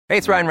Hey,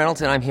 it's Ryan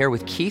Reynolds, and I'm here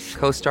with Keith,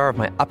 co-star of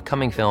my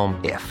upcoming film,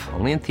 If,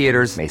 only in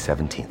theaters May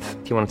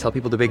 17th. Do you want to tell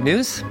people the big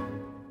news?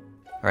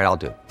 All right, I'll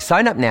do it.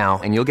 Sign up now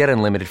and you'll get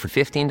unlimited for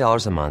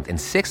 $15 a month and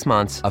 6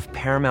 months of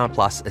Paramount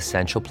Plus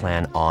Essential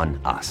Plan on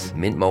us.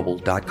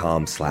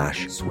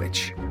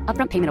 MintMobile.com/switch.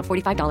 Upfront payment of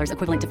 $45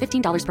 equivalent to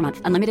 $15 per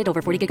month. Unlimited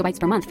over 40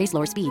 gigabytes per month. Face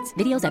lower speeds.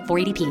 Videos at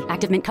 480p.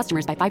 Active Mint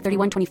customers by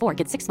 531.24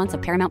 get 6 months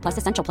of Paramount Plus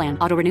Essential Plan.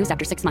 Auto renews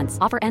after 6 months.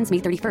 Offer ends May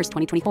 31st,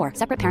 2024.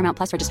 Separate Paramount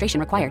Plus registration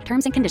required.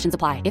 Terms and conditions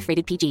apply if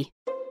rated PG.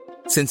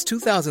 Since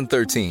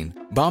 2013,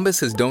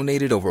 Bombas has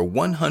donated over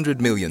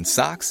 100 million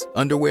socks,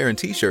 underwear, and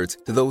T-shirts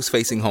to those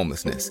facing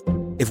homelessness.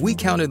 If we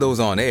counted those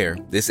on air,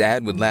 this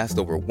ad would last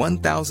over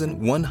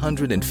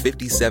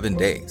 1,157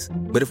 days.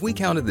 But if we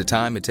counted the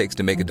time it takes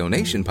to make a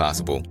donation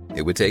possible,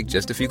 it would take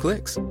just a few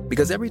clicks.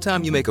 Because every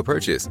time you make a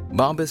purchase,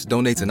 Bombas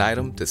donates an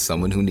item to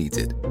someone who needs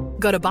it.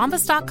 Go to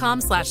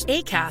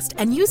bombas.com/ACAST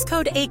and use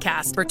code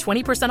ACAST for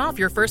 20% off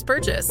your first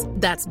purchase.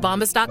 That's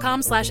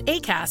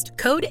bombas.com/ACAST,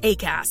 code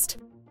ACAST.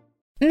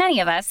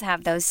 Many of us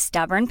have those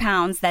stubborn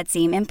pounds that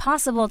seem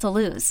impossible to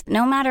lose,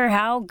 no matter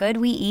how good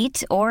we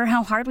eat or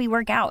how hard we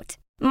work out.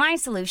 My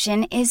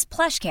solution is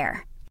PlushCare.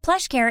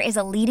 PlushCare is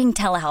a leading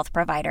telehealth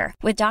provider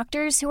with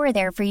doctors who are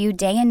there for you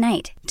day and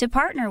night to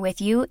partner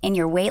with you in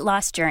your weight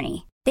loss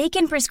journey. They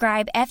can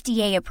prescribe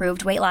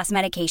FDA-approved weight loss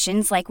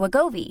medications like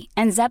Wegovy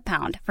and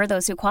Zepbound for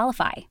those who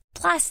qualify.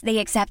 Plus, they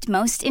accept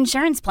most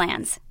insurance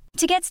plans.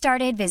 To get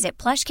started, visit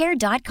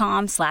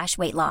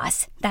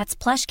plushcare.com/weightloss. That's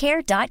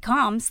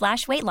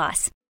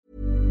plushcare.com/weightloss.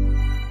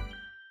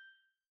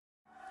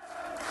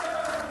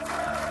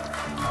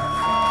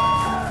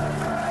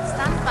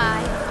 Stand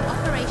by.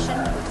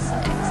 Operation Woodson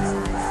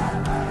exercise.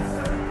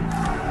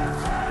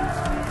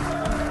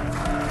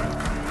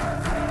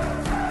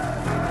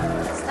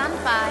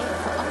 Stand by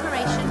for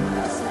Operation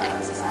Woodson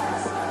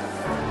exercise.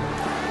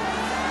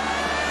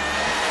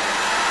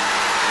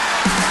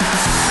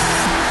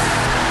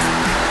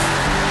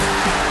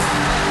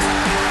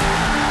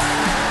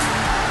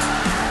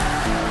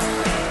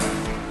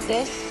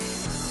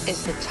 This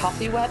is the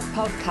Toffee Web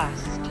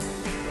Podcast.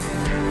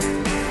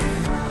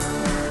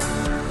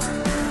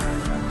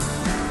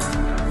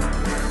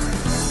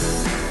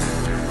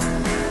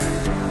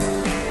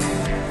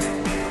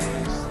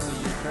 The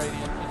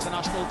Ukrainian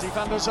international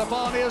defender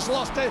Zabani has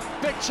lost it.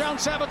 Big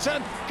chance,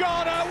 Everton.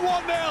 Garner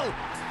 1-0.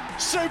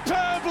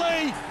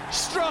 Superbly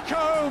struck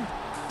home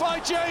by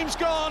James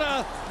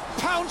Garner,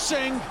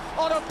 pouncing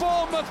on a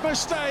Bournemouth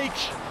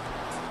mistake.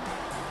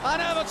 And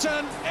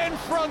Everton in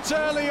front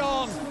early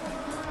on.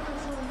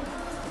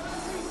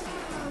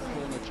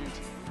 Corner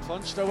duty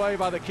punched away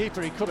by the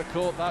keeper. He could have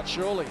caught that,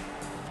 surely.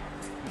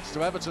 It's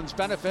to Everton's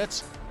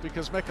benefit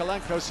because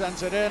Mykolenko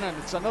sends it in, and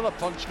it's another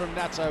punch from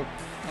Neto.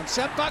 And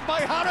sent back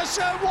by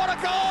Harrison. What a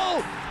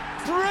goal!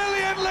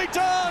 Brilliantly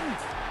done!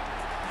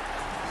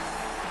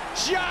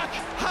 Jack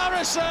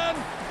Harrison.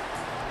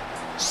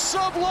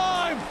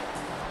 Sublime.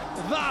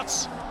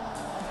 That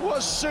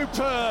was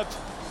superb.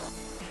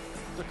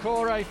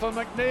 Decore for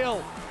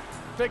McNeil.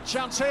 Big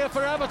chance here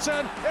for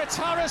Everton. It's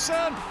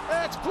Harrison.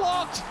 It's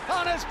blocked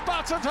and it's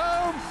battered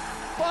home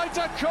by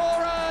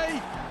Decore.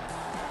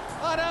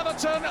 And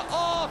Everton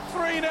are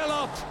 3-0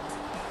 up,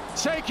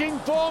 taking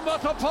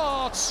Bournemouth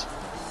apart.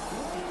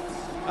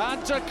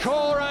 And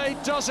Decore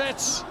does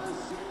it.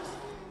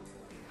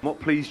 What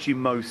pleased you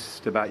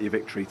most about your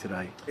victory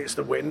today? It's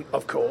the win,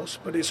 of course,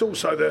 but it's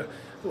also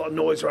a lot of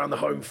noise around the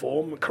home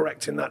form,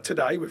 correcting that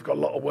today. We've got a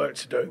lot of work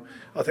to do.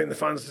 I think the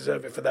fans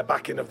deserve it for their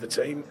backing of the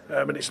team,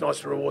 and it's nice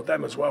to reward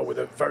them as well with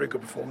a very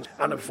good performance,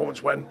 and a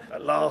performance when,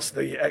 at last,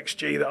 the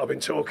XG that I've been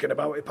talking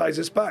about, it pays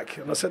us back.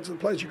 And I said to the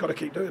players, you've got to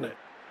keep doing it.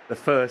 The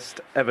first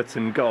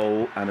Everton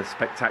goal, and a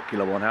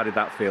spectacular one. How did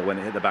that feel when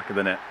it hit the back of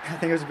the net? I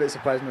think I was a bit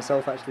surprised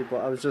myself, actually,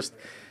 but I was just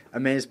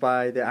amazed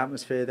by the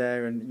atmosphere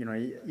there, and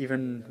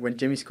even when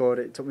Jimmy scored,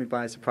 it took me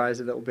by surprise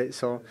a little bit.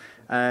 So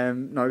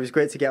it was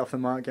great to get off the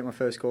mark, get my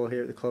first goal here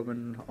at the club,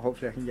 and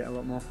hopefully I can get a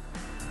lot more.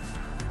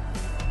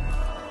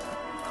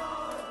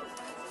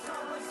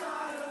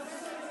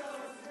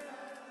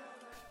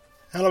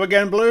 Hello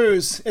again,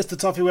 Blues. It's the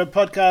Toffee Web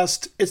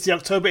Podcast. It's the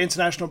October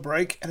international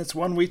break, and it's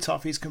one we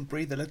Toffees can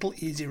breathe a little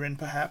easier in,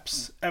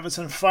 perhaps.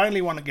 Everton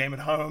finally won a game at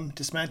home,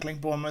 dismantling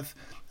Bournemouth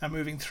and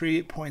moving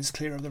 3 points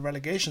clear of the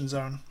relegation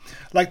zone.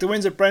 Like the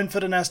wins at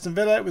Brentford and Aston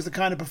Villa, it was the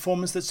kind of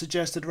performance that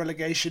suggested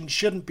relegation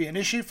shouldn't be an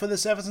issue for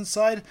this Everton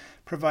side,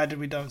 provided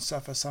we don't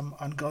suffer some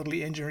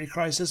ungodly injury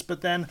crisis. But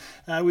then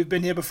we've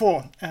been here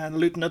before, and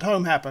Luton at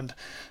home happened.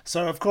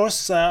 So, of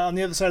course, on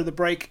the other side of the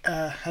break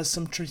has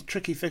some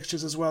tricky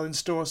fixtures as well in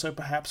store, so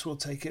perhaps we'll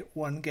take it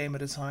one game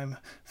at a time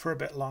for a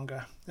bit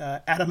longer.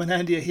 Adam and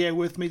Andy are here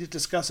with me to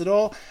discuss it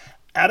all.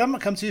 Adam,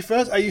 I'll come to you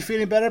first. Are you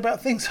feeling better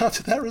about things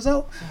after that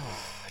result?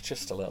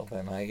 Just a little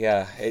bit, mate.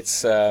 Yeah,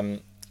 it's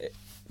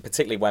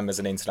particularly when there's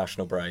an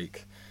international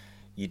break,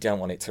 you don't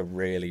want it to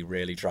really,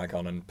 really drag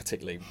on, and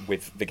particularly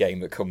with the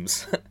game that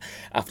comes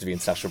after the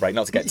international break.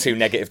 Not to get too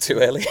negative too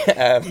early.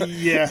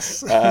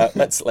 Yes.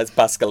 Let's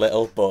bask a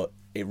little, but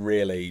it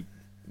really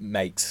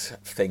makes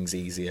things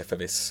easier for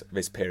this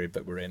period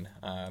that we're in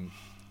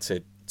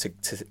to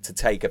to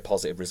take a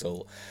positive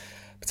result,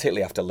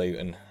 particularly after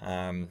Luton.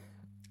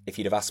 If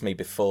you'd have asked me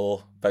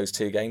before those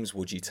two games,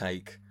 would you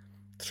take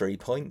 3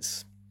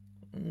 points?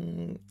 I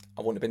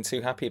wouldn't have been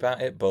too happy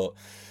about it, but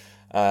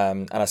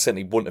and I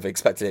certainly wouldn't have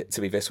expected it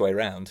to be this way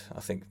round.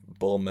 I think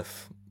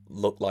Bournemouth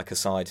looked like a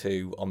side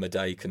who, on the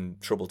day, can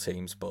trouble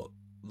teams, but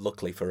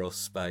luckily for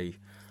us, they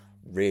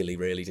really,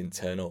 really didn't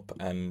turn up,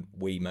 and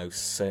we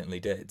most certainly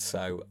did.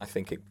 So I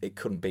think it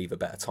couldn't be the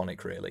better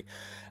tonic, really,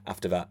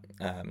 after that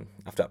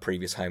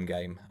previous home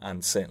game,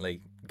 and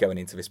certainly going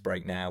into this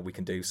break now, we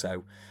can do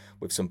so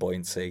with some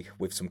buoyancy,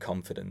 with some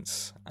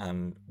confidence,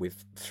 and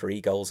with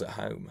 3 goals at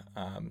home.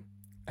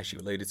 As you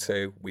alluded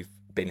to, we've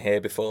been here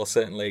before,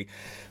 certainly.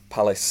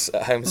 Palace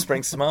at home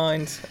springs to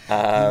mind,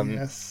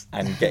 yes.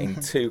 And getting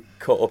too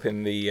caught up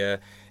in the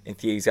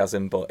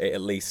enthusiasm, but it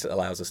at least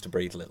allows us to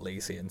breathe a little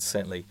easier, and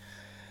certainly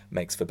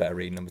makes for better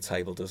reading on the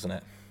table, doesn't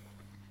it?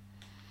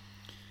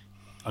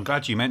 I'm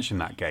glad you mentioned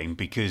that game,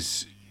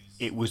 because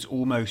it was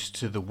almost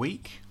to the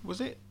week,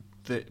 was it,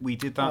 that we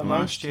did that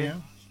last year?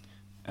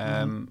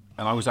 Yeah. And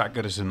I was at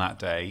Goodison that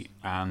day,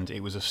 and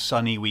it was a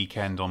sunny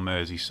weekend on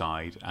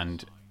Merseyside,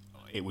 and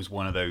it was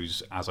one of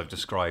those, as I've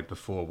described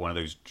before, one of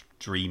those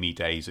dreamy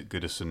days at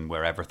Goodison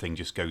where everything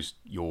just goes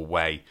your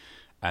way,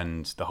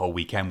 and the whole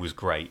weekend was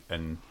great,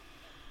 and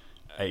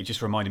it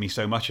just reminded me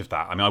so much of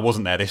that. I mean, I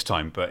wasn't there this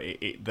time, but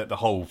that the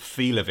whole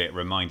feel of it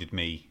reminded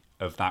me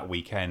of that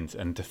weekend,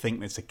 and to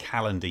think it's a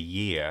calendar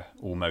year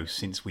almost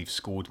since we've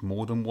scored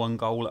more than 1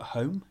 goal at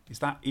home. Was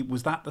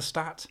that the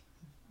stat?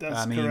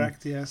 That's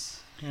correct,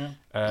 yes. Yeah.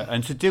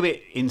 And to do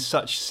it in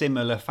such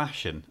similar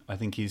fashion, I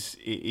think is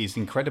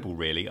incredible,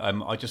 really.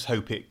 I just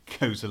hope it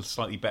goes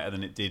slightly better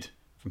than it did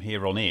from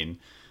here on in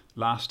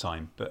last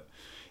time. But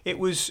it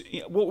was,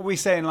 what were we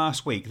saying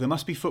last week? There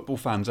must be football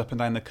fans up and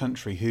down the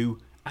country who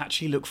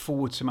actually look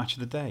forward to Match of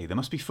the Day. There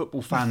must be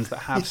football fans that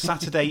have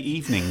Saturday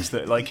evenings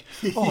that like,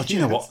 oh, do you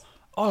know what?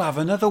 I'll have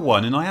another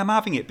one, and I am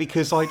having it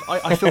because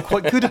I feel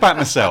quite good about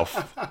myself.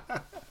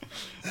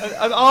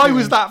 And I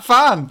was that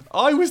fan.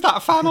 I was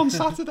that fan on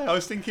Saturday. I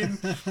was thinking,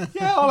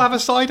 yeah, I'll have a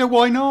cider,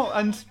 why not?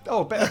 And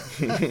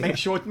better make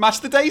sure Match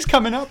of the Day's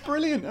coming up.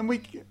 Brilliant.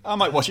 And I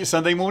might watch it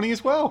Sunday morning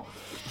as well.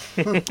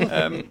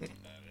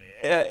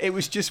 It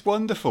was just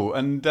wonderful.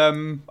 And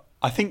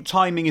I think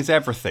timing is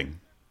everything.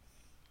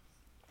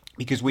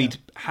 Because we'd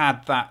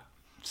had that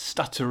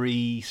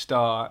stuttery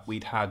start.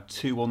 We'd had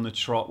 2 on the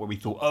trot where we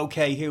thought,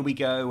 okay, here we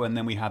go. And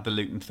then we had the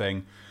Luton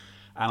thing.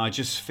 And I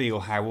just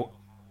feel how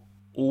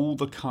all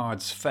the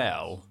cards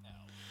fell.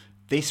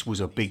 This was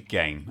a big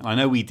game. I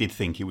know we did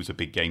think it was a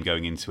big game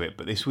going into it,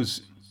 but this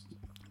was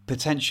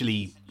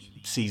potentially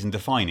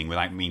season-defining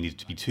without meaning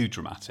to be too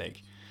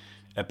dramatic.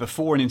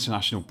 Before an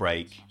international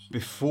break,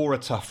 before a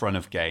tough run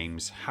of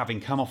games, having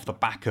come off the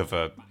back of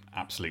an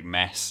absolute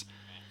mess.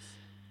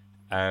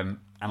 And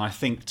I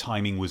think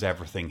timing was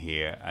everything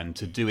here. And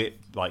to do it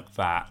like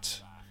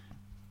that,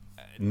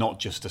 not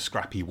just a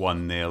scrappy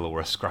 1-0 or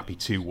a scrappy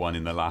 2-1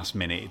 in the last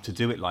minute, to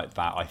do it like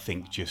that, I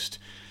think just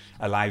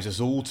allows us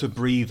all to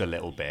breathe a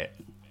little bit.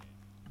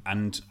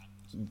 And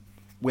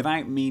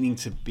without meaning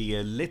to be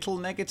a little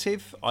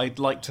negative, I'd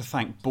like to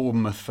thank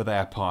Bournemouth for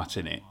their part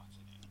in it.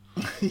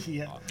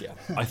 Yeah.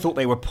 I thought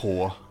they were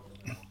poor.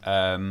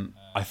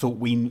 I thought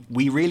we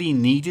really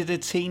needed a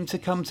team to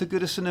come to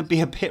Goodison and be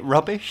a bit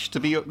rubbish, to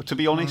be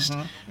honest.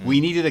 Mm-hmm. We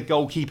needed a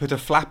goalkeeper to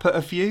flap at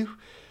a few.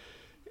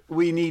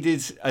 We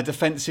needed a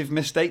defensive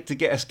mistake to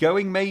get us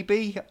going,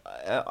 maybe.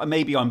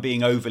 Maybe I'm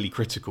being overly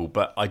critical,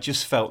 but I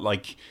just felt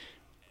like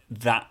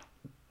that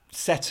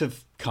set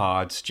of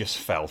cards just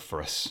fell for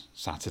us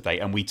Saturday,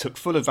 and we took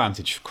full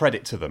advantage.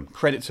 Credit to them,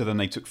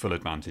 they took full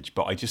advantage.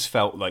 But I just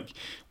felt like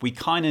we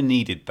kind of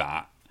needed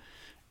that,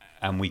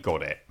 and we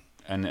got it.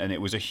 And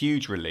it was a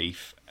huge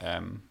relief.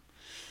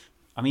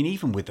 I mean,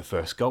 even with the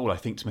first goal, I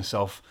think to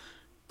myself,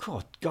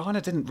 God,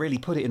 Garner didn't really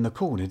put it in the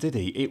corner, did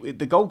he?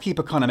 The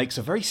goalkeeper kind of makes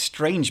a very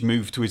strange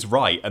move to his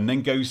right and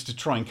then goes to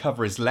try and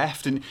cover his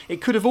left. And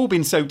it could have all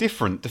been so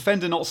different.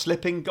 Defender not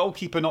slipping,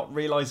 goalkeeper not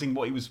realising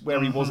where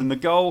he was in the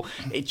goal.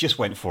 It just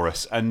went for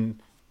us.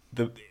 And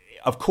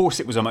of course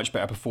it was a much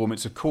better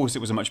performance. Of course it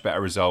was a much better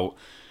result.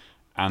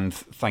 And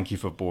thank you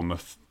for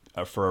Bournemouth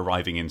for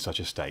arriving in such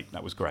a state.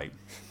 That was great.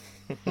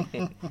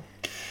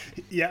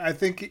 Yeah, I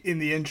think in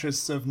the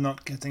interests of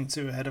not getting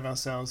too ahead of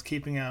ourselves,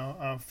 keeping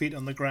our feet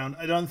on the ground,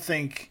 I don't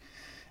think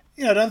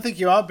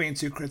you are being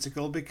too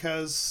critical,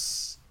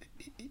 because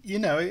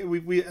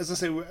we as I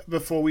say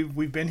before,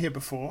 we've been here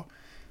before,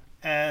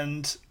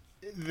 and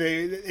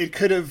it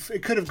could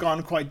have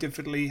gone quite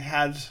differently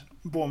had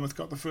Bournemouth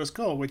got the first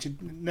goal, which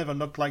it never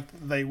looked like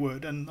they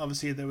would. And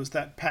obviously there was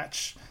that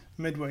patch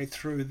midway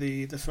through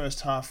the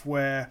first half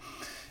where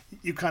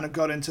you kind of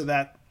got into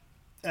that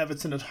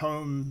Everton at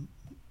home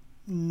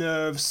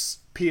nerves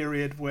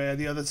period where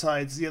the other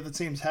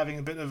team's having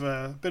a bit of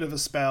a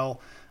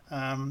spell.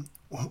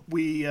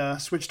 We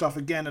switched off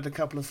again at a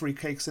couple of free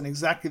kicks in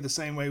exactly the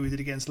same way we did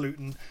against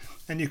Luton,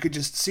 and you could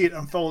just see it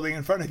unfolding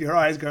in front of your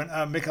eyes going,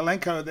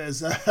 Mykolenko,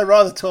 there's a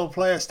rather tall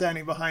player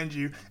standing behind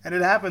you, and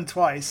it happened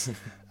twice.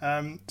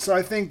 So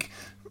I think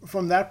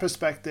from that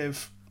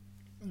perspective,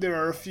 there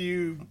are a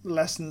few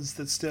lessons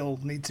that still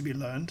need to be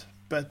learned.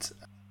 But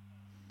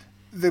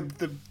the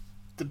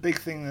big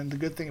thing and the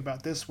good thing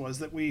about this was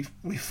that we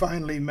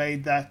finally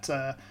made that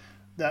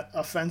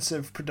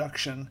offensive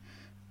production,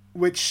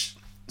 which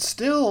it's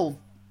still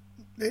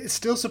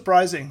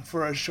surprising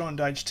for a Sean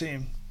Dyche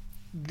team.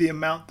 The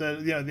amount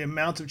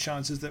of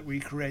chances that we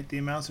create, the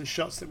amount of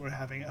shots that we're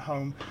having at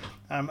home.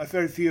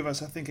 Very few of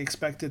us, I think,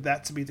 expected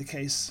that to be the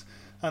case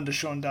under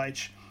Sean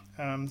Dyche.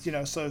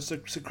 So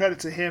credit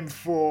to him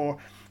for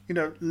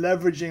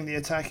leveraging the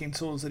attacking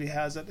tools that he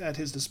has at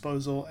his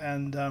disposal,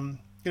 and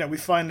we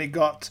finally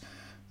got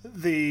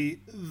the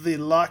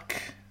luck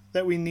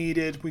that we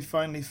needed. We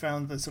finally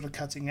found the sort of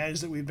cutting edge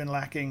that we've been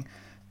lacking,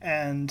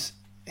 and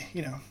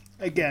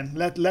again,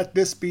 let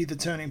this be the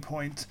turning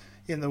point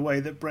in the way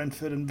that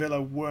Brentford and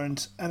Villa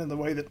weren't, and in the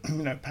way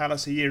that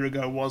Palace a year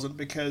ago wasn't,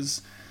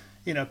 because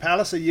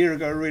Palace a year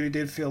ago really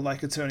did feel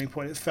like a turning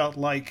point. It felt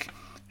like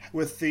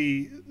with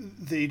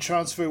the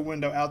transfer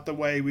window out the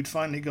way, we'd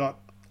finally got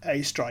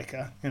a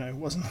striker. It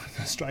wasn't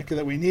the striker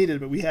that we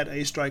needed, but we had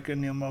a striker,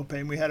 Neal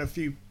Maupay, and we had a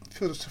few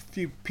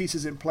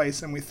pieces in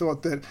place, and we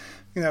thought that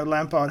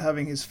Lampard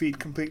having his feet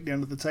completely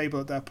under the table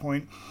at that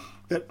point,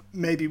 that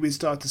maybe we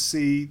start to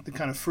see the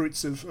kind of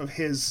fruits of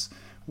his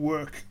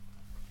work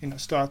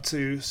start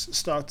to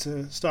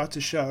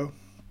show.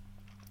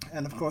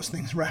 And of course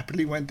things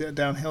rapidly went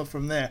downhill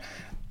from there.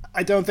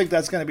 I don't think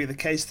that's going to be the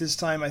case this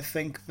time. I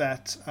think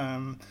that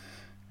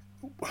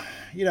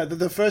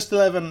the first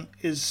 11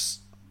 is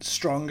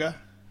stronger.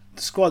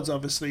 The squad's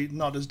obviously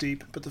not as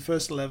deep, but the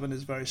first 11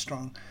 is very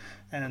strong,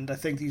 and I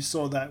think you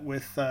saw that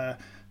with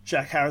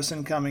Jack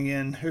Harrison coming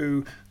in,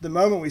 who the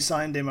moment we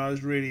signed him I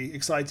was really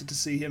excited to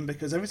see him,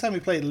 because every time we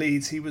played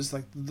Leeds he was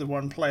like the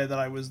one player that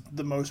I was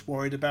the most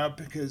worried about,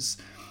 because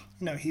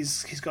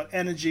he's got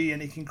energy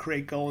and he can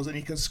create goals and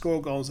he can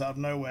score goals out of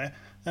nowhere,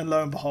 and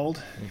lo and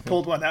behold he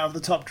pulled one out of the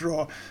top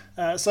drawer.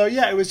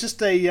 It was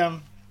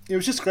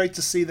just great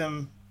to see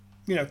them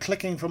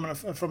clicking from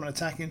an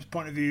attacking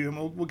point of view,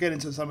 and we'll get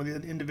into some of the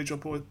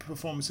individual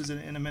performances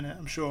in a minute,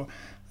 I'm sure.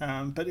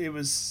 But it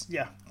was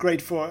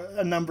great for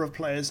a number of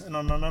players and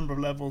on a number of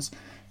levels.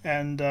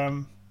 And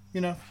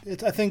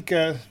I think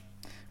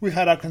we've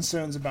had our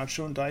concerns about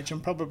Sean Dyche,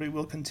 and probably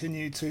will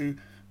continue to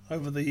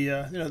over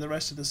the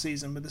rest of the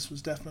season. But this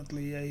was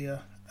definitely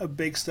a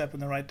big step in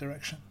the right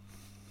direction.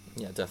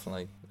 Yeah,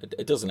 definitely.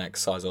 It doesn't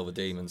exercise all the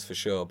demons for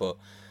sure, but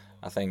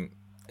I think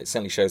it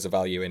certainly shows the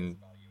value in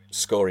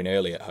scoring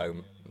early at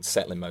home and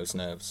settling most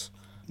nerves.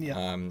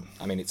 Yeah.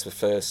 It's the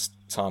first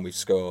time we've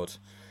scored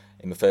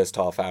in the first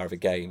half hour of a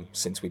game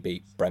since we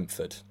beat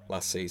Brentford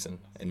last season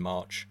in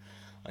March.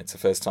 It's the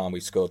first time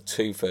we've scored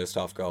 2 first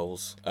half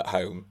goals at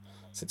home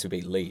since we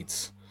beat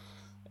Leeds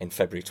in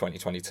February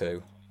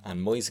 2022,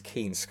 and Moise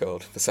Kean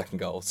scored the second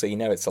goal, so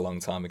it's a long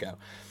time ago.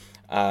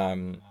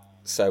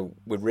 So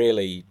we've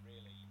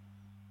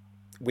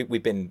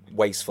been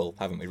wasteful,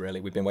 haven't we, really?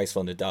 We've been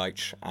wasteful under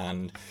Dyche,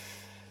 and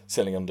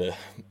certainly under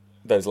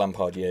those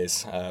Lampard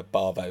years,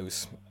 bar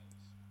those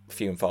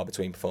few and far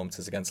between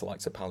performances against the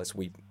likes of Palace,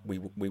 we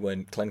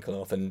weren't clinical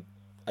enough. And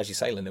as you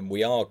say, Lyndon,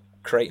 we are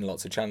creating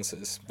lots of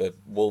chances. The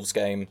Wolves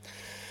game,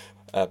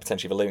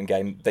 potentially the Luton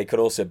game, they could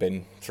also have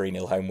been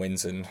 3-0 home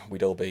wins, and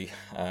we'd all be,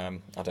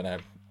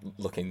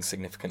 looking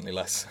significantly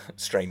less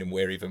strained and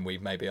weary than we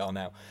maybe are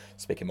now.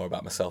 Speaking more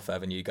about myself there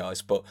than you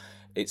guys, but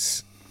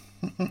it's...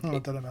 I don't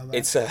know about that.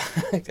 It's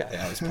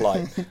it's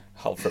polite.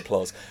 Hold for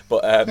applause.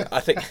 But I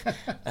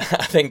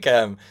think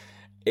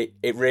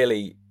it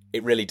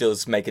really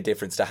does make a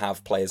difference to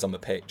have players on the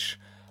pitch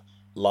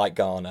like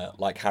Garner,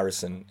 like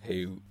Harrison,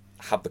 who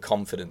have the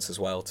confidence as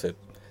well to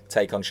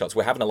take on shots.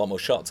 We're having a lot more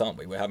shots, aren't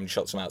we? We're having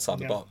shots from outside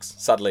the box.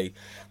 Sadly,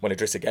 when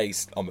Idrissa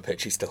Gueye's on the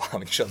pitch, he's still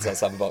having shots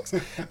outside the box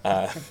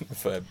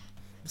for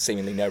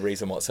seemingly no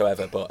reason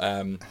whatsoever. But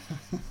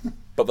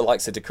the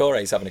likes of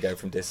Doucouré's having a go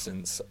from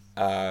distance.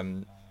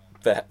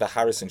 The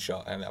Harrison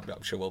shot, and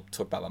I'm sure we'll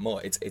talk about that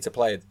more. It's a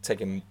player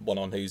taking one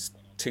on who's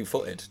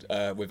 2-footed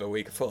with a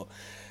weaker foot.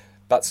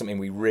 That's something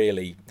we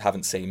really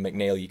haven't seen.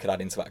 McNeil, you could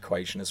add into that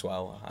equation as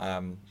well.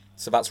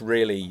 So that's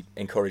really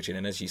encouraging.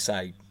 And as you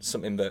say,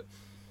 something that,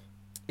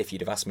 if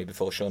you'd have asked me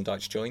before Sean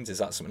Dyche joins, is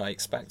that something I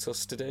expect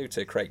us to do,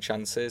 to create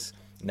chances?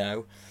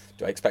 No.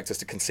 Do I expect us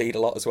to concede a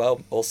lot as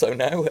well? Also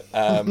no.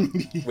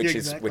 Which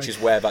is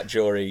where that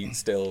jury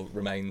still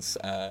remains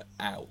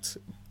out.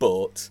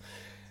 But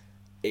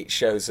it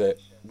shows that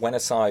when a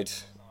side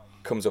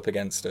comes up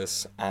against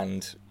us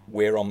and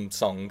we're on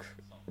song,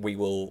 we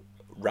will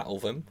rattle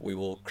them, we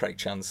will create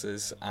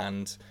chances,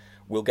 and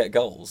we'll get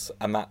goals,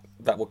 and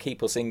that will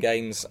keep us in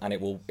games, and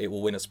it will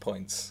win us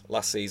points.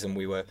 Last season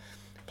we were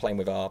playing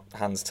with our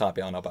hands tied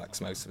behind our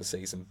backs most of the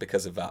season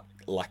because of that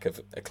lack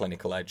of a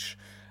clinical edge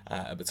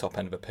at the top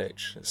end of the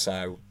pitch.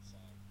 So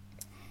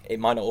it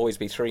might not always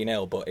be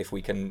 3-0, but if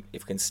we can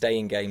stay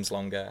in games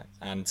longer,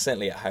 and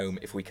certainly at home,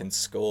 if we can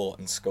score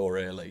and score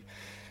early,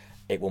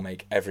 it will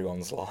make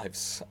everyone's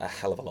lives a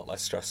hell of a lot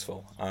less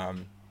stressful.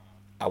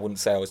 I wouldn't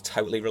say I was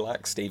totally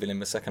relaxed even in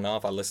the second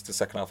half. I listened to the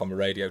second half on the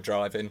radio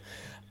driving,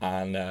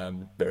 And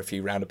there are a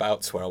few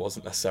roundabouts where I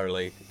wasn't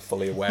necessarily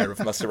fully aware of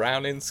my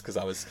surroundings because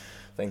I was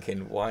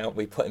thinking, why aren't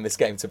we putting this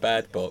game to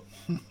bed? But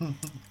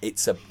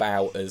it's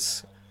about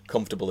as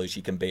comfortable as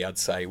you can be, I'd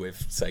say,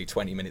 with, say,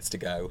 20 minutes to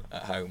go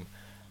at home.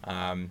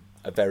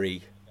 A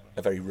very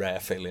rare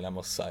feeling, I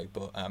must say.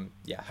 But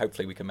yeah,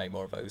 hopefully we can make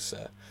more of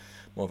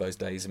those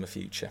days in the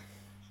future.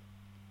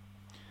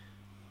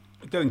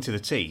 Going to the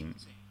team,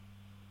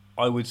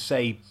 I would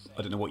say,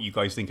 I don't know what you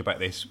guys think about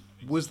this.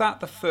 Was that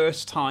the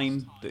first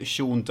time that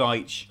Sean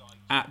Dyche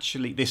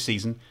actually, this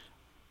season,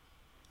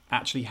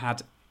 actually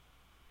had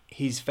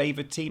his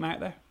favoured team out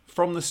there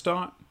from the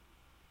start?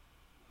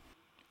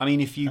 I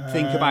mean, if you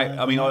think about,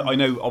 I mean, I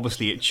know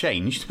obviously it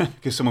changed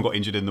because someone got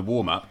injured in the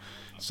warm-up.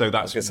 So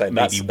that's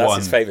maybe that's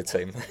his favourite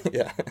team.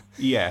 Yeah.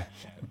 Yeah.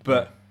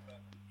 But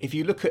if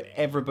you look at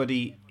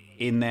everybody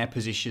in their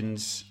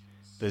positions,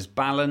 there's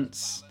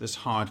balance, there's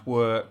hard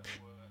work,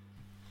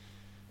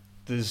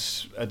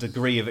 there's a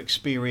degree of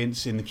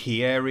experience in the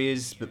key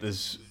areas, but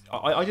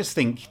I just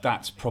think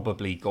that's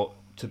probably got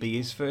to be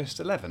his first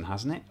 11,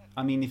 hasn't it?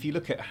 I mean, if you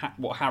look at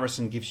what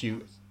Harrison gives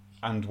you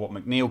and what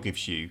McNeil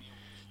gives you,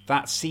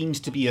 that seems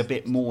to be a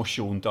bit more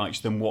Sean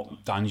Dyche than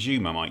what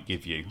Danjuma might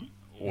give you,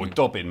 or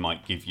Dobbin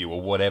might give you,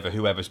 or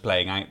whoever's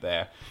playing out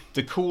there.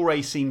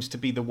 Doucouré seems to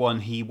be the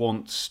one he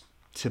wants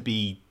to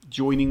be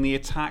joining the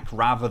attack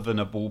rather than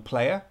a ball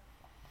player,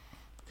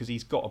 because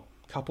he's got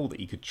a couple that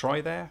he could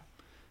try there.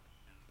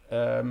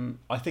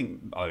 I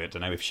think, I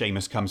don't know, if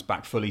Seamus comes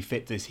back fully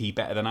fit, is he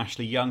better than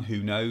Ashley Young?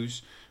 Who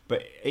knows?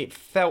 But it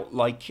felt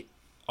like,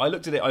 I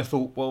looked at it, I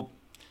thought, well,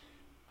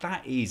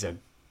 that is a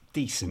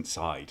decent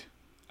side.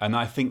 And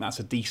I think that's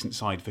a decent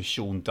side for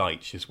Sean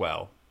Dyche as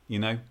well, you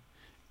know?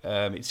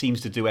 It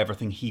seems to do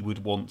everything he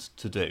would want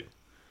to do.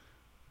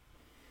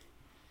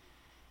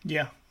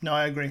 Yeah, no,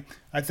 I agree.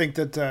 I think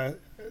that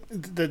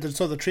the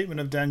sort of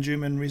treatment of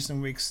Danjuma in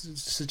recent weeks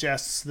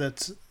suggests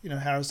that, you know,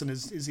 Harrison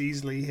is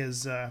easily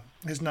his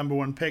number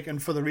one pick,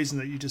 and for the reason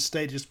that you just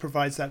stated, just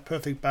provides that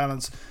perfect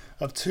balance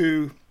of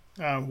two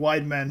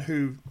wide men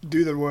who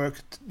do the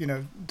work, you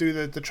know,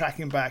 do the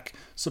tracking back,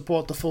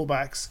 support the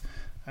fullbacks,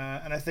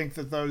 and I think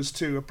that those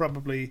two are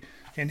probably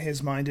in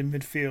his mind in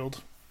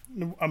midfield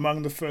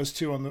among the first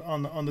two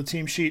on the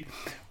team sheet.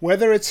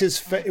 Whether it's his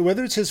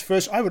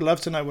first, I would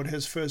love to know what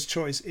his first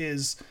choice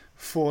is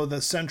for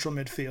the central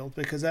midfield,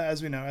 because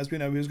as we know,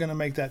 he was going to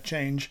make that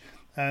change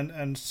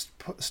and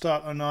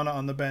start Onana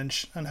on the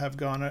bench and have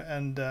Garner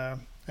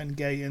and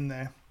Gay in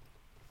there.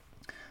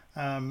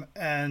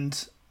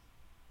 And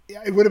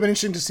it would have been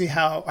interesting to see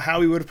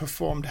how he would have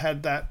performed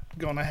had that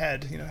gone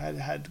ahead. You know,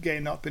 had Gay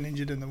not been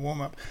injured in the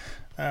warm up.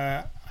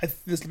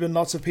 There's been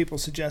lots of people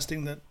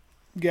suggesting that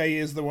Gay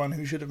is the one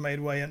who should have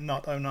made way and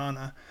not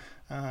Onana.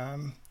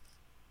 And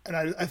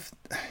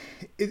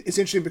it's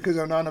interesting because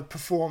Onana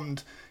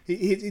performed.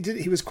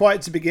 He was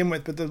quiet to begin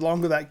with, but the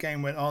longer that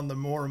game went on, the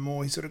more and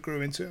more he sort of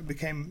grew into it,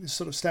 became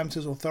sort of stamped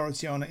his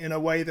authority on it in a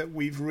way that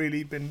we've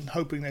really been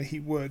hoping that he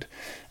would.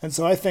 And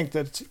so I think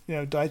that, you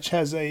know, Dyche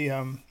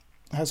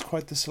has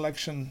quite the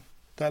selection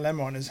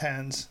dilemma on his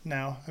hands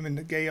now. I mean,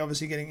 Gay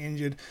obviously getting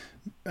injured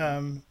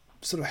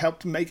sort of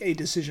helped make a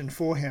decision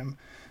for him,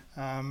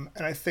 and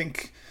I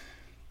think,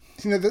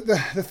 you know,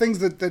 the things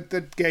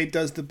that Gay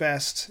does the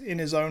best in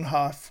his own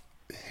half,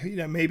 you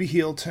know, maybe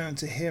he'll turn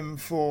to him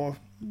for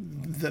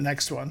the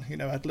next one. You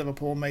know, at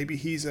Liverpool, maybe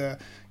he's to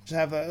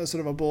have a sort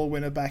of a ball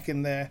winner back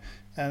in there,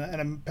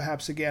 and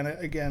perhaps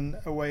again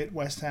away at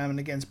West Ham and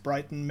against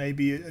Brighton,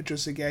 maybe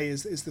Idrissa Gay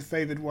is the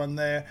favoured one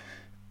there.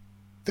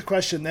 The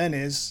question then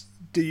is,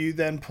 do you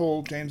then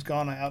pull James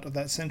Garner out of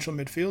that central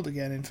midfield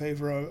again in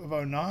favour of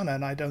Onana?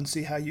 And I don't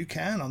see how you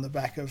can on the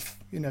back of,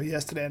 you know,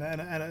 yesterday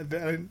and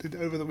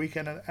over the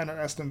weekend and at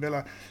Aston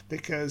Villa,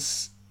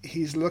 because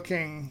he's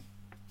looking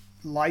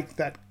like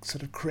that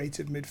sort of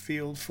creative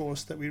midfield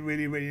force that we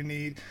really, really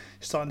need.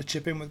 He's starting to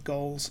chip in with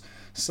goals.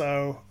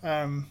 So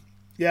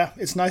yeah,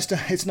 it's nice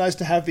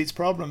to have these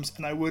problems,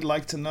 and I would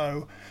like to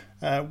know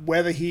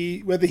whether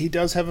he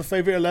does have a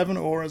favourite 11,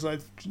 or, as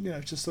I've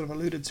just sort of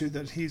alluded to,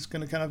 that he's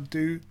going to kind of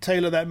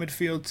tailor that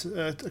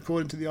midfield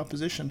according to the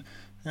opposition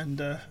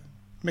and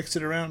mix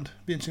it around.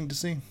 Be interesting to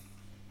see.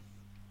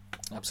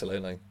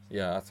 Absolutely,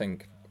 yeah. I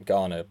think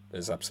Garner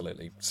has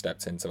absolutely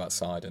stepped into that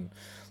side and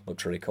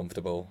looked really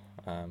comfortable.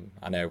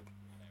 I know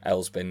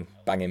El's been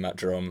banging that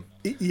drum.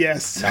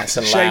 Yes, nice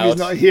and shame loud. He's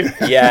not here.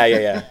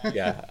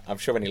 Yeah. I'm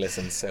sure when he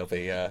listens, he'll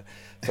be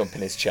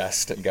thumping his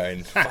chest and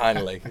going,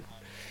 "Finally,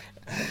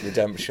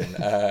 redemption."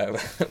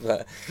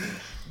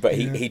 But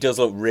he does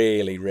look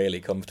really,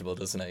 really comfortable,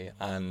 doesn't he?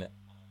 And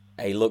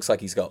he looks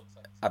like he's got.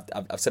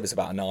 I've said this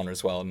about Onana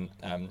as well, and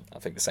I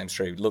think the same's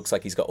true. Looks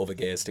like he's got other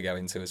gears to go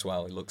into as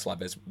well. It looks like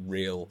there's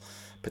real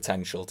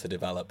potential to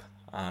develop.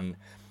 And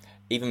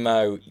even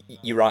though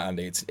you're right,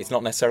 Andy, it's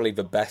not necessarily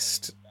the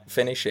best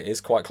finish. It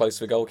is quite close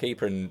to the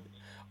goalkeeper, and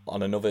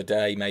on another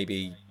day,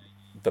 maybe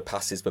the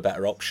pass is the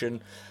better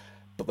option.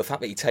 But the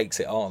fact that he takes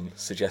it on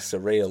suggests a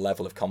real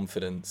level of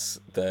confidence,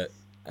 that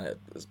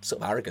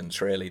sort of arrogance,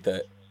 really,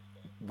 that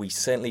we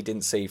certainly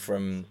didn't see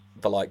from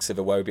the likes of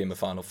Iwobi in the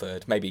final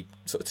third, maybe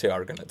sort of too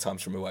arrogant at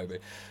times from Iwobi.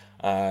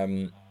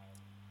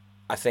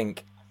 I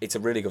think it's a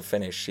really good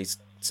finish. He's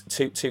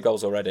two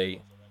goals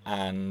already,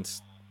 and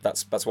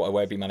that's what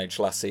Iwobi managed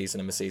last season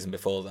and the season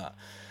before that.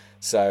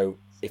 So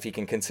if he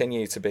can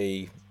continue to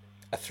be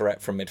a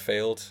threat from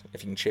midfield,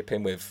 if he can chip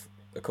in with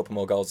a couple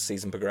more goals as the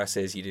season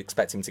progresses, you'd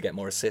expect him to get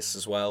more assists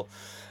as well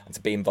and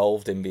to be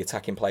involved in the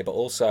attacking play. But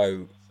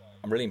also,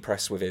 I'm really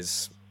impressed with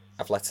his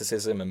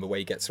athleticism and the way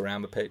he gets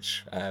around the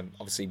pitch.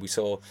 Obviously, we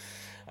saw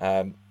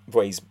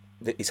his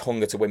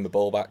hunger to win the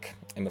ball back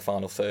in the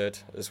final third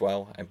as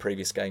well, and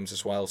previous games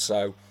as well.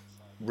 So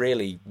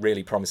really,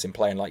 really promising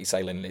play. And like you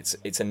say, Lynn,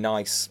 it's a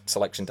nice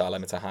selection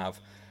dilemma to have.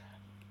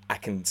 I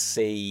can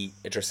see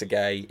Idrissa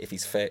Gueye, if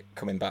he's fit,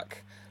 coming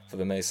back for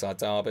the Merseyside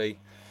derby.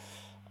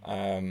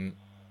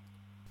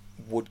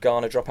 Would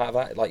Garner drop out of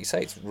that? Like you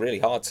say, it's really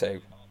hard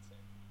to.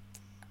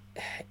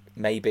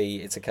 Maybe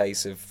it's a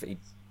case of he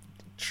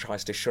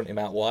tries to shunt him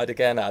out wide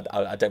again.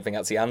 I don't think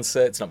that's the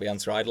answer. It's not the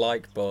answer I'd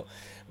like, but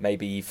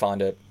maybe you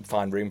find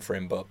room for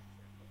him. But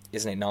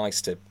isn't it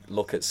nice to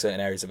look at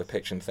certain areas of a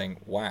pitch and think,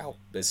 wow,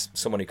 there's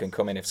someone who can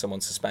come in if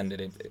someone's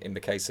suspended. In the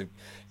case of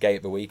Gueye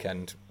at the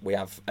weekend, we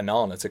have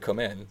Onana to come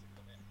in.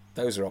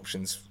 Those are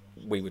options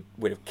we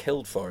would have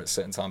killed for at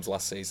certain times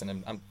last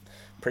season and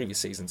previous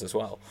seasons as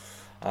well.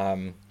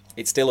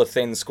 It's still a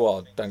thin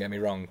squad, don't get me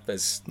wrong.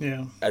 There's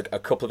a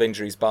couple of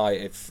injuries by,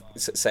 if,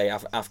 say,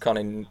 AFCON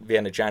in the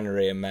end of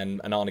January and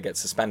then Onana gets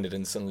suspended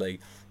and suddenly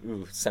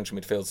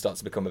central midfield starts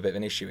to become a bit of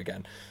an issue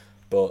again.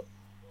 But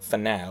for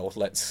now,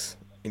 let's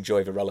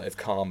enjoy the relative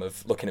calm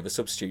of looking at the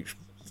substitute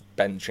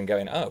bench and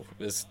going, oh,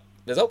 there's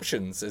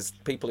options. There's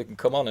people who can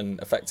come on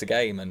and affect a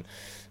game and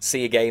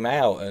see a game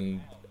out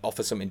and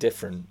offer something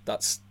different.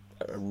 That's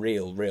a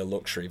real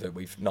luxury that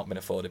we've not been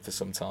afforded for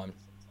some time.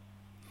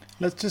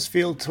 Let's just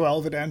field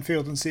 12 at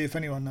Anfield and see if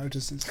anyone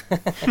notices.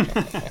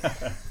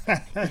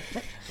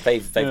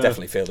 They've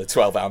definitely fielded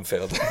 12 at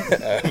Anfield.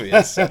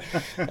 Yes.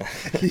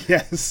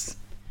 Yes.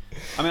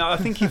 I mean, I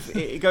think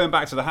going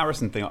back to the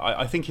Harrison thing,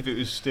 I think if it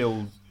was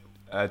still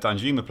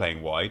Danjuma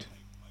playing wide,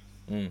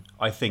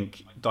 I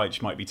think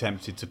Dyche might be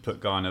tempted to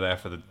put Garner there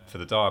for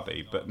the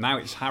derby. But now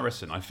it's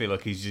Harrison. I feel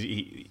like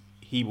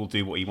he will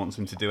do what he wants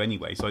him to do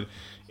anyway. So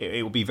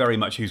it will be very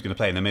much who's going to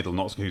play in the middle,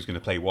 not who's going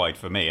to play wide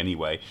for me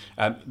anyway.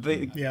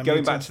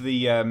 Going back to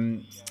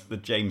the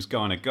James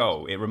Garner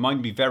goal, it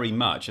reminded me very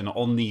much, and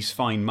on these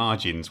fine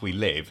margins we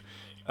live,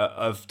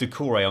 of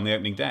Doucouré on the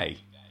opening day.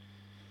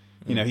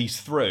 You know, he's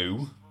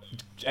through.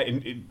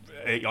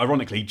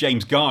 Ironically,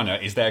 James Garner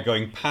is there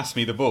going, pass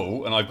me the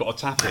ball, and I've got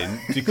to tap in.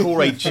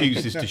 Doucouré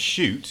chooses to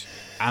shoot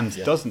and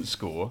doesn't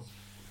score.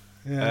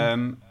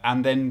 Yeah.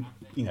 And then,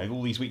 you know,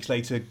 all these weeks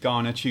later,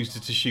 Garner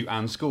chooses to shoot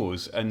and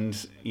scores,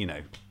 and you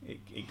know,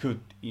 it could,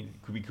 you know,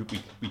 we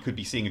could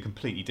be seeing a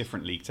completely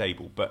different league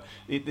table. But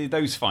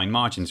those fine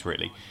margins,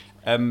 really,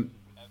 and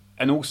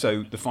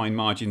also the fine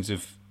margins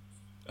of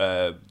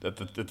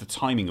the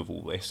timing of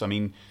all this. I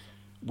mean,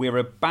 we're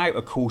about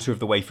a quarter of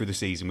the way through the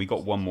season. We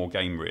got one more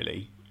game,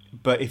 really.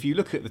 But if you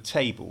look at the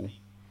table,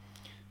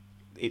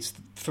 it's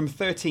from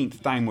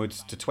 13th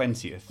downwards to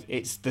 20th.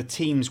 It's the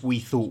teams we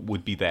thought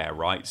would be there,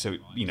 right? So,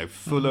 you know,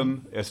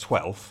 Fulham as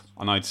 12th,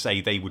 and I'd say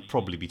they would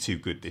probably be too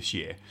good this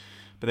year.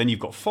 But then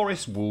you've got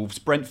Forest, Wolves,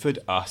 Brentford,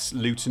 us,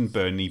 Luton,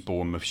 Burnley,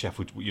 Bournemouth,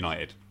 Sheffield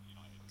United.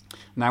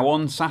 Now,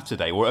 on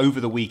Saturday, or over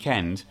the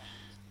weekend,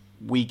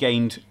 we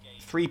gained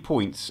 3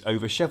 points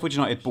over Sheffield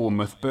United,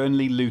 Bournemouth,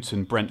 Burnley,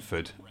 Luton,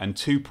 Brentford, and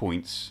 2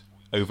 points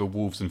over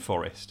Wolves and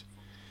Forest.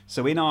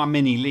 So in our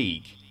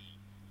mini-league,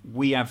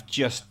 we have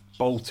just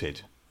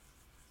bolted.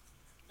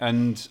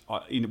 And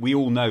we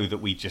all know that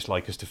we'd just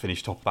like us to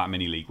finish top of that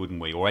mini-league, wouldn't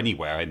we? Or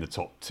anywhere in the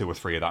top 2 or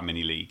 3 of that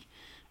mini-league.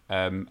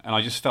 And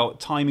I just felt,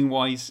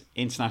 timing-wise,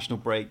 international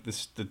break,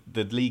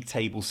 the league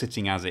table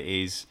sitting as it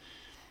is,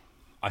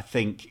 I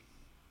think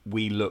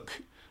we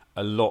look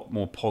a lot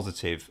more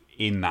positive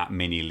in that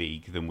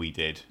mini-league than we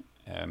did.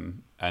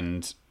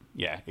 And,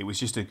 yeah, it was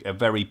just a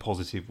very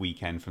positive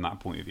weekend from that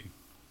point of view.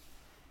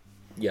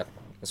 Yeah,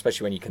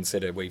 especially when you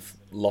consider we've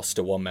lost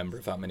to one member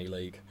of that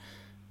mini-league.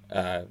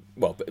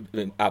 Well,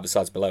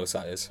 besides below us,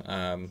 that is.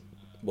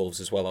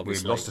 Wolves as well,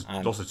 obviously.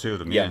 We've lost to 2 of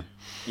them, yeah.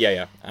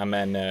 And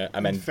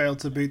then failed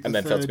to beat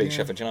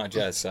Sheffield United,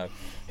 yeah. So,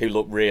 who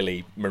looked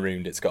really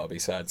marooned, it's got to be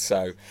said.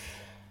 So,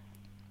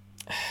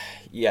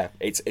 yeah,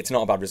 it's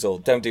not a bad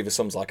result. Don't do the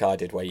sums like I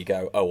did, where you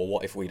go, oh well,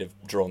 what if we'd have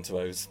drawn to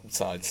those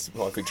sides?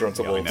 What if we'd drawn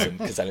to Wolves?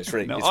 Because then it's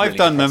really. No, I've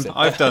done them.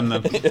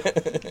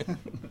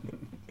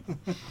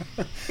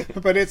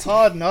 But it's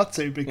hard not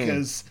to,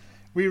 because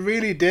we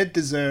really did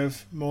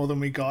deserve more than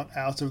we got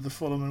out of the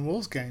Fulham and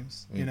Wolves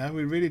games. You know,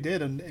 we really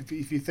did. And if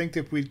you think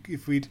if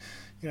we'd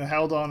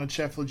held on at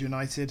Sheffield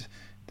United,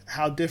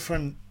 how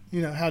different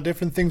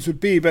things would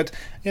be. But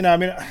I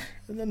mean,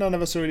 none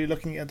of us are really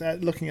looking at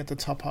the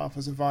top half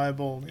as a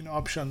viable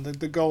option.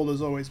 The goal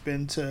has always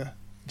been to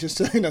just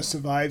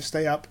survive,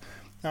 stay up.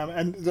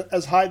 And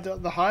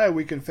the higher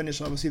we can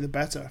finish, obviously, the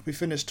better. If we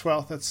finish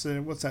 12th, that's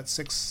what's that,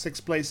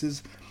 six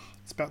places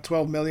it's about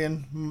 12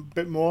 million, a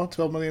bit more,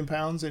 12 million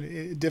pounds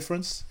in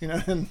difference,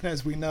 and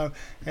as we know,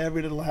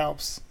 every little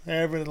helps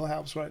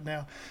right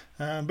now.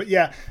 But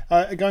yeah,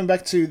 going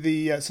back to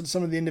the sort of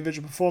some of the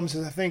individual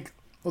performances, I think,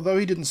 although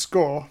he didn't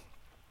score,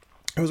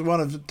 it was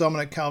one of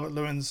Dominic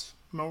Calvert-Lewin's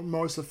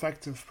most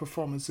effective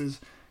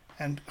performances,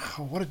 and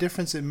what a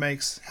difference it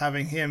makes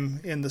having him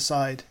in the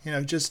side,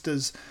 just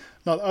as,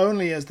 not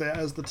only as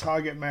the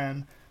target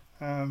man,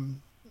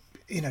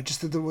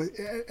 just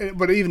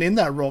but even in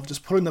that role,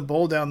 just putting the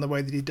ball down the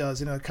way that he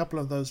does. A couple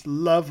of those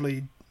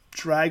lovely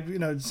drag,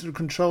 sort of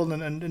control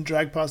and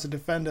drag past the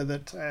defender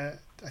that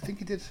I think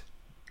he did.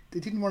 He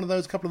did one of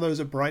those, a couple of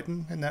those at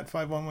Brighton in that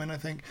 5-1 win, I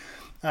think.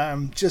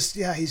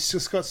 He's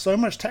just got so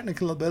much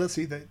technical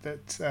ability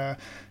that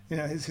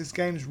his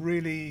game's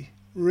really,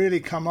 really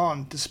come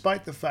on,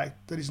 despite the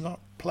fact that he's not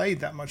played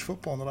that much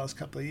football in the last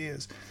couple of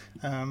years.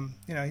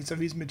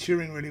 He's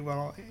maturing really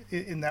well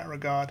in that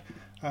regard.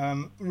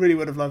 Really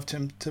would have loved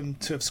him to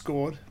have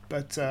scored,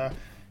 but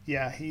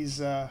he's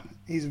a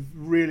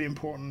really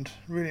important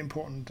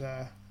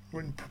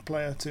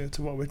player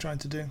to what we're trying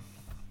to do.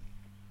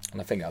 And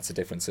I think that's a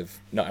difference of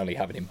not only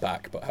having him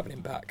back, but having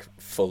him back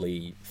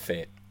fully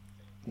fit,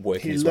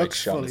 working his way to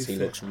sharpness. He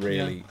looks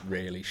really,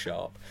 really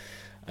sharp.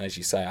 And as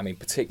you say, I mean,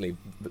 particularly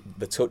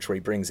the touch where he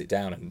brings it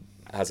down and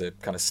has a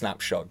kind of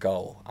snapshot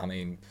goal. I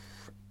mean,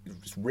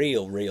 it's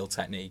real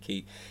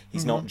technique.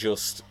 He's not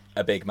just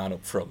a big man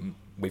up front.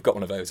 We've got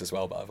one of those as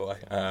well, by the way.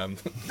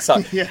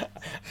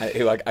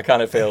 Who I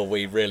kind of feel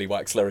we really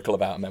wax lyrical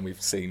about, and then we've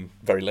seen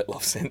very little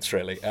of since,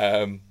 really.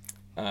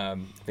 I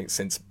think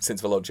since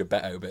the launch of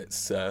Beto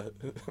Bits,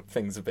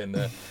 things have been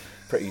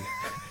pretty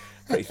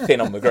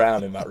thin on the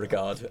ground in that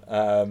regard.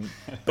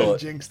 But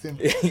jinxed him.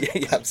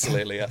 Yeah,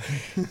 absolutely.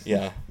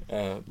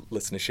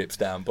 Listenership's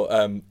down, but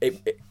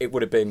it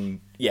would have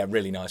been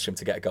really nice for him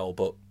to get a goal.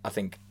 But I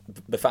think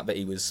the fact that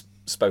he was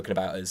spoken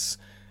about as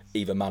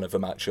either man of the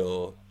match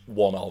or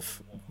one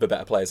of the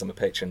better players on the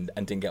pitch and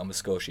didn't get on the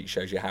score sheet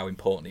shows you how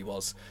important he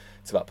was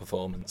to that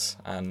performance.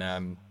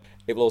 And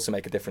it will also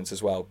make a difference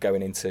as well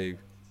going into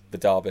the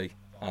derby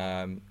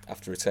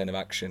after return of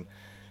action,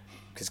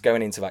 because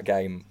going into that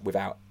game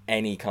without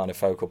any kind of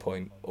focal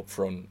point up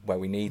front, where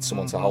we need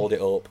someone to hold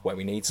it up, where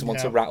we need someone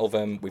to rattle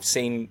them. We've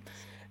seen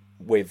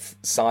with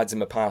sides in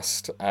the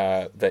past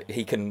that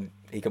he can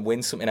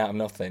win something out of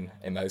nothing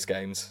in those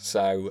games.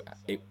 So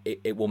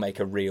it will make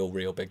a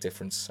real big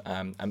difference.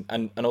 And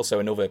also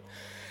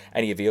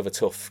any of the other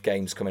tough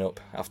games coming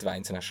up after that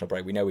international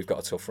break. We know we've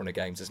got a tough run of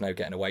games. There's no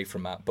getting away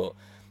from that. But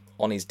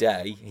on his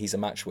day, he's a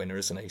match winner,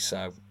 isn't he?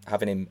 So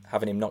having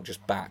him not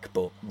just back,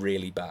 but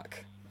really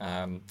back.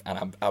 And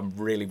I'm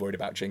really worried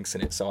about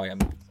jinxing it, so I am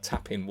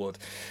tapping wood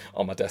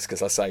on my desk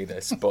as I say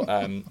this. But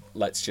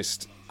let's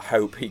just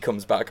hope he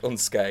comes back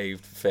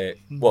unscathed, fit.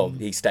 Well,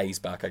 he stays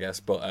back, I guess.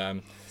 But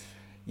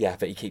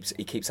that he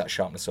keeps that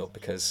sharpness up,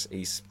 because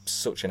he's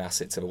such an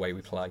asset to the way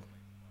we play.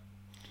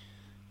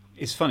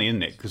 It's funny,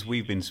 isn't it? Because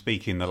we've been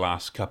speaking the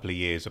last couple of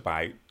years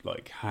about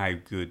like how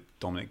good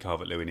Dominic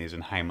Calvert-Lewin is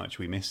and how much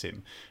we miss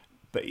him.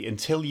 But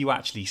until you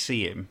actually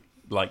see him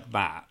like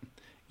that,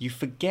 you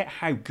forget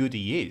how good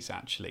he is,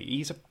 actually.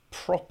 He's a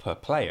proper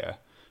player.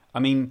 I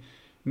mean,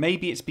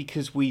 maybe it's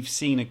because we've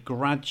seen a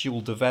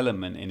gradual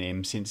development in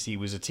him since he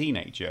was a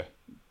teenager,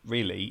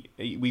 really.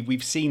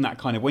 We've seen that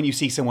kind of... When you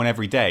see someone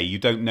every day, you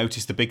don't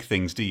notice the big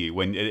things, do you?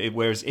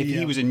 Whereas if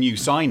he was a new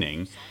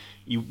signing,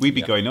 we'd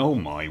be going, oh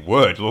my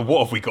word, well,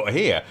 what have we got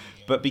here?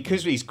 But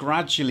because he's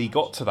gradually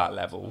got to that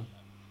level,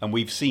 and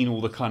we've seen all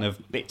the kind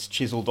of bits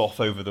chiselled off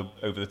over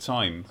the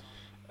time...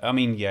 I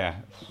mean,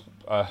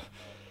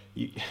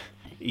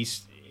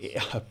 he's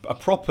a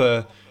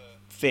proper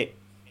fit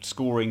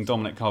scoring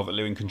Dominic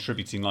Calvert-Lewin,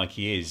 contributing like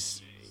he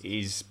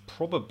is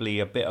probably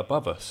a bit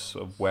above us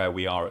of where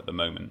we are at the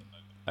moment.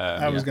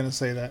 I was going to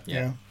say that,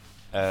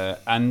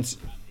 and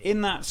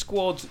in that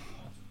squad,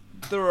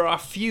 there are a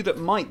few that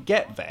might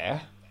get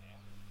there.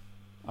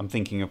 I'm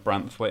thinking of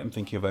Branthwaite, I'm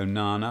thinking of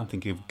Onana, I'm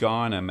thinking of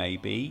Garner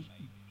maybe,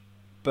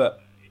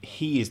 but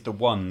he is the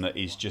one that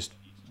is just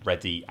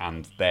ready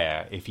and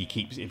there. If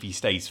he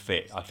stays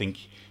fit, I think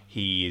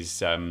he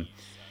is.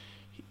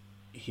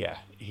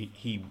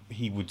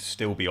 He would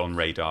still be on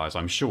radars,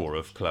 I'm sure,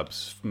 of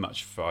clubs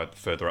much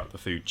further up the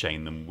food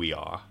chain than we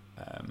are.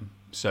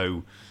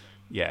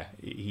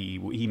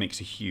 He makes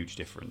a huge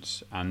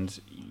difference.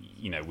 And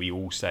we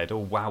all said, oh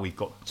wow, we've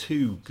got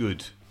two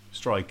good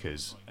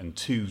strikers and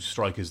two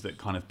strikers that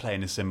kind of play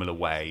in a similar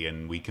way,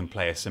 and we can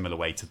play a similar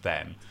way to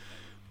them.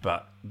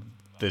 But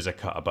there's a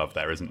cut above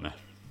there, isn't there?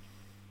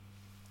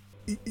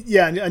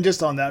 Yeah, and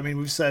just on that, I mean,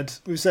 we've said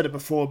it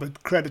before,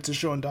 but credit to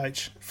Sean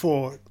Dyche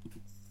for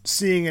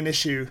seeing an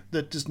issue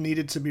that just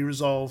needed to be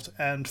resolved,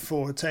 and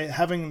for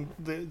having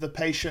the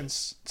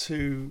patience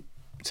to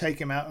take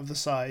him out of the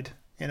side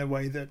in a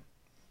way that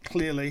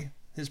clearly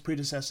his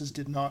predecessors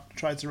did not.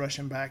 Try to rush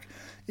him back,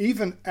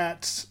 even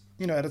at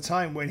a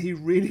time when he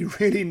really,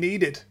 really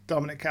needed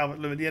Dominic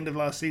Calvert-Lewin at the end of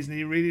last season.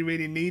 He really,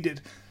 really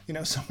needed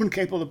someone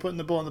capable of putting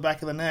the ball in the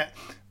back of the net.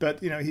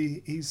 But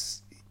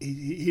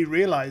he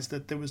realised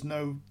that there was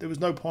no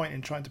point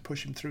in trying to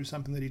push him through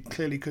something that he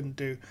clearly couldn't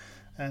do,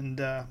 and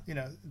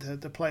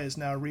the players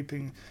now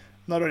reaping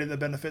not only the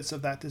benefits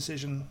of that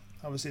decision,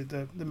 obviously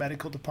the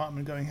medical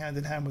department going hand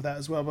in hand with that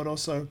as well, but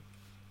also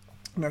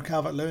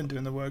Calvert-Lewin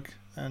doing the work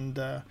and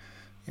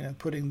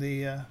putting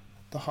the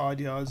hard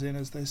yards in,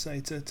 as they say,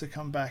 to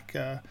come back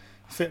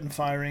fit and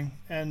firing.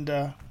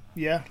 And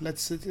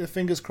let's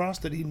fingers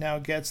crossed that he now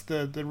gets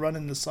the run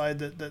in the side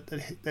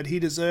that he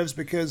deserves,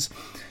 because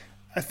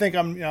I think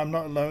I'm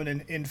not alone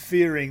in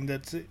fearing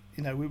that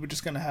we were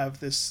just going to have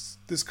this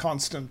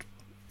constant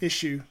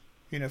issue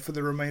for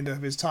the remainder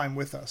of his time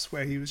with us,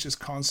 where he was just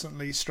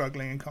constantly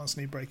struggling and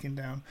constantly breaking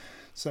down.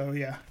 So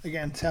yeah,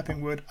 again,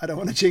 tapping wood. I don't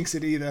want to jinx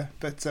it either,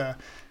 but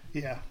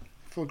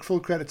full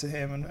credit to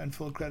him and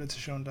full credit to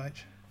Sean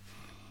Dyche.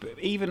 But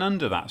even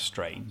under that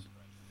strain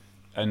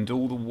and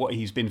what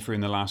he's been through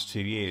in the last 2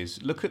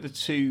 years, look at the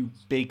two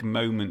big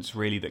moments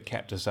really that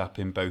kept us up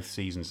in both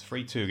seasons.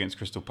 3-2 against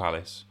Crystal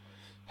Palace,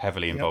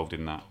 heavily involved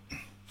in that.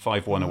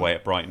 5-1 away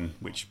at Brighton,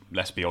 which,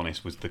 let's be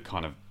honest, was the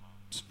kind of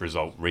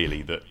result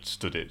really that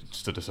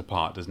stood us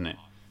apart, doesn't it?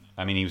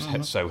 I mean, he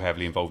was so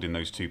heavily involved in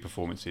those two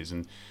performances,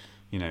 and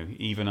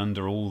even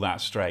under all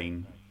that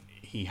strain,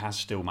 he has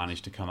still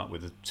managed to come up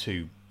with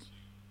two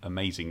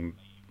amazing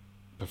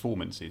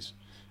performances.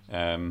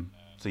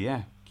 So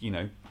yeah,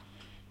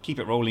 keep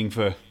it rolling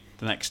for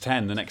the next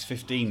 10, the next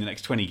 15, the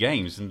next 20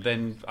 games, and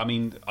then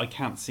I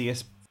can't see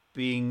us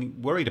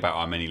being worried about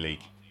our mini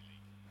league.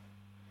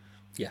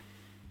 Yeah,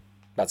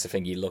 that's the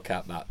thing. You look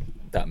at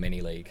that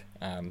mini league,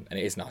 and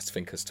it is nice to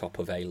think us top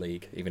of a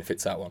league, even if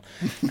it's that one.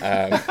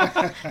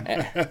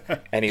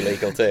 Any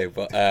league will do,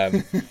 but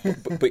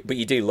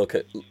you do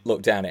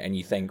look down it and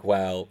you think,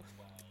 well,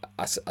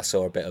 I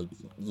saw a bit of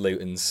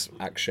Luton's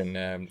action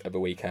over the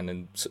weekend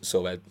and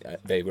saw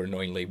they were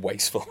annoyingly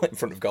wasteful in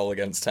front of goal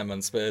against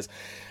 10-man Spurs.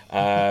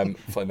 Following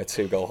a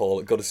 2-goal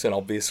haul at Goodison,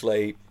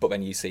 obviously, but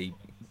then you see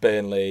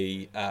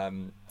Burnley,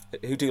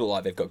 who do look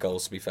like they've got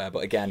goals, to be fair,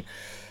 but again,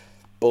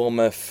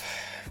 Bournemouth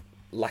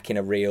lacking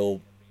a real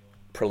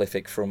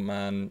prolific front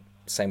man.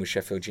 Same with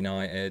Sheffield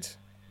United.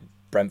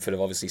 Brentford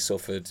have obviously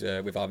suffered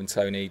with Ivan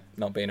Toney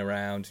not being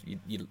around.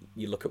 You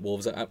look at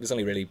Wolves. There's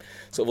only really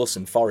sort of us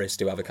and Forest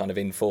who have a kind of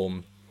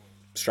in-form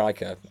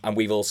striker, and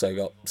we've also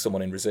got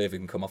someone in reserve who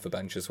can come off the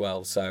bench as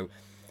well. So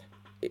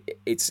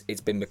it's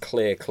been the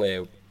clear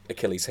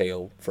Achilles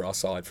heel for our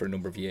side for a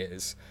number of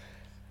years.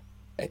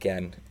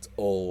 Again, it's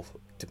all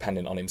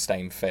dependent on him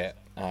staying fit,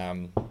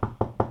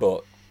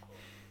 but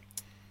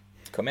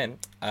come in.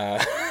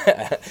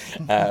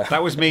 That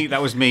was me.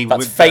 That's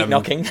with fate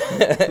knocking.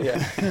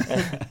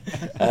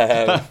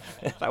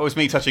 That was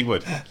me touching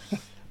wood.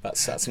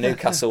 That's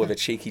Newcastle with a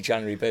cheeky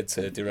January bid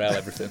to derail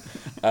everything.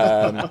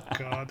 Oh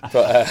God.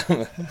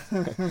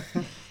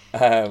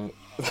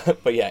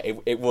 But yeah,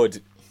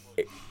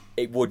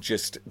 it would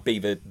just be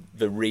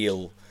the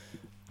real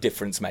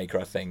difference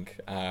maker, I think.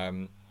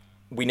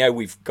 We know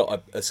we've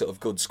got a sort of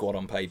good squad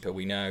on paper.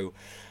 We know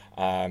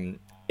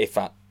if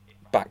that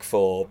back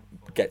four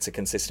gets a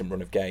consistent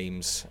run of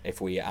games, if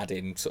we add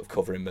in sort of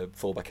covering the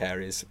fullback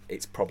areas,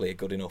 it's probably a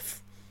good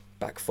enough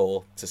back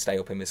four to stay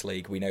up in this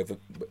league. We know that,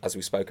 as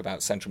we spoke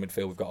about, central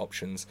midfield, we've got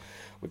options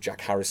with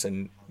Jack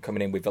Harrison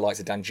coming in, with the likes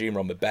of Danjuma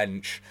on the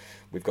bench.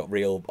 We've got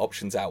real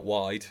options out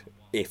wide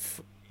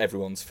if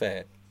everyone's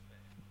fit.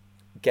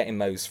 Getting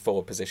those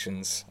forward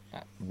positions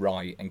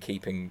right and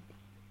keeping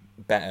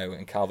Beto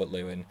and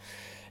Calvert-Lewin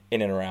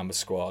in and around the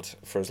squad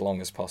for as long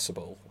as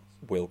possible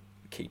will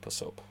keep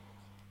us up.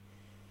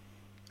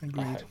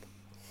 Agreed.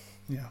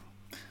 Yeah.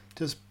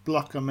 Just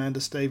block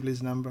Amanda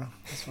Staveley's number.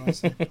 That's what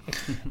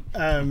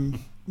I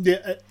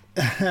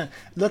say.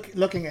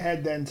 Looking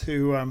ahead then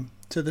to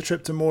the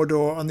trip to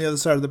Mordor on the other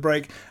side of the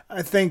break,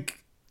 I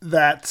think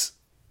that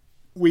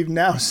we've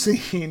now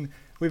seen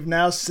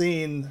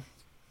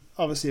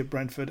obviously at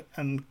Brentford,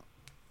 and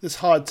it's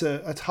hard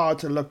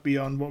to look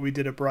beyond what we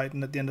did at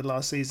Brighton at the end of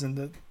last season,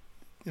 that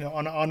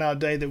on our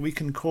day that we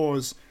can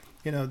cause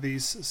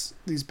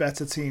these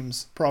better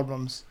teams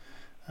problems.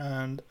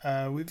 And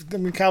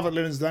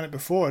Calvert-Lewin's done it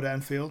before at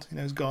Anfield.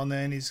 He's gone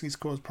there and he's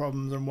caused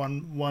problems and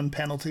won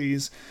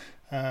penalties.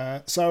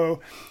 So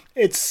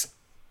it's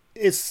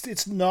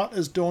not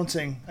as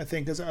daunting, I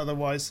think, as it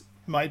otherwise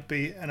might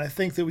be. And I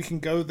think that we can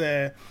go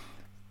there.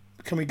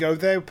 Can we go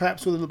there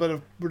perhaps with a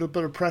little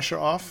bit of pressure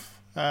off?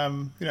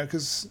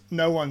 Because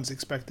no one's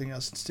expecting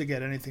us to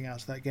get anything out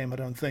of that game, I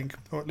don't think,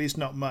 or at least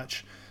not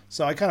much.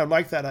 So I kind of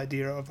like that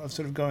idea of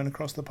sort of going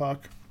across the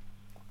park.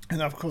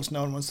 And of course,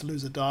 no one wants to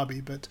lose a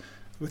derby, but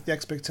with the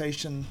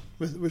expectation,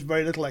 with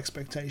very little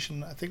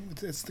expectation, I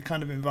think it's the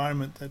kind of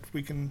environment that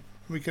we can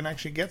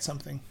actually get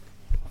something.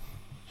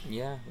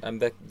 Yeah,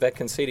 and they're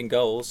conceding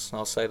goals.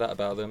 I'll say that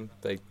about them.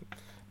 They,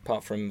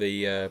 apart from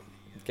the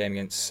game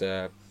against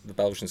the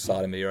Belgian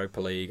side in the Europa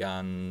League,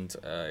 and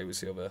it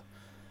was the other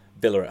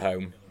Villa at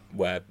home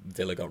where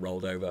Villa got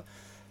rolled over.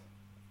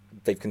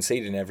 They've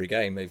conceded in every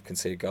game. They've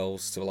conceded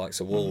goals to the likes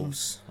of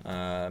Wolves,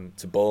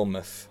 to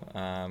Bournemouth,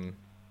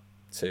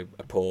 to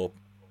a poor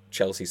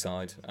Chelsea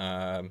side,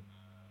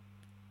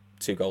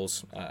 2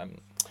 goals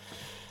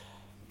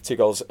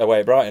away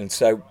at Brighton.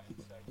 So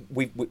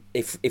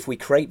if we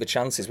create the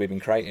chances we've been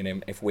creating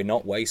him, if we're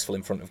not wasteful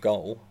in front of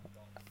goal,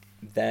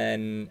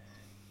 then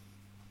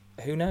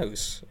who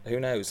knows?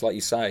 Like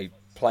you say,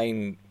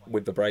 playing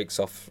with the brakes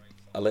off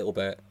a little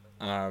bit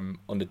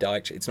under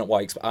Dyche, it's not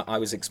what I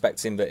was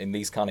expecting that in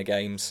these kind of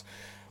games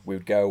we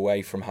would go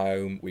away from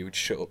home, we would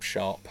shut up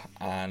shop,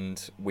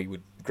 and we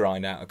would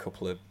grind out a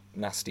couple of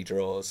nasty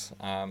draws.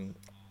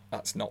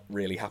 That's not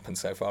really happened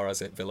so far,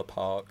 has it? Villa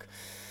Park,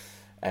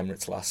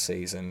 Emirates last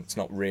season, it's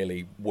not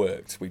really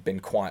worked. We've been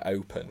quite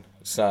open.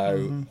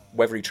 So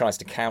whether he tries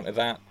to counter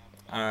that,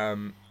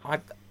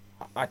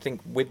 I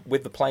think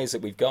with the players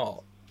that we've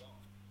got,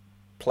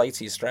 play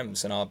to your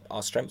strengths, and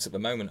our strengths at the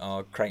moment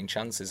are creating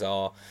chances.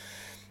 You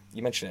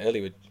mentioned it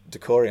earlier with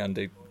Doucouré,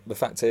 Andy. The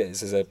fact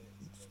is, as a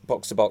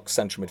box-to-box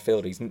central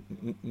midfielder, he's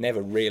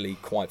never really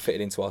quite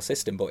fitted into our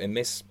system. But in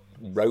this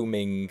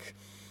roaming,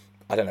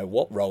 I don't know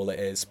what role it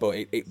is, but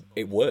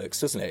it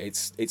works, doesn't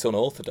it? It's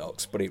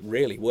unorthodox, but it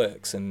really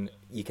works. And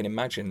you can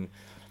imagine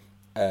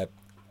a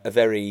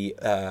very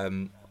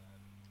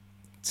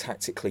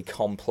tactically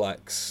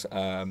complex.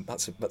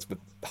 That's the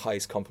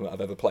highest compliment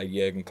I've ever played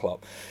Jurgen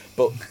Klopp.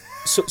 But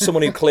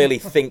someone who clearly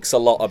thinks a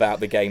lot about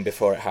the game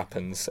before it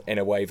happens in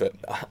a way that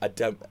I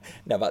don't.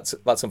 No,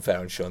 that's unfair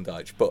on Sean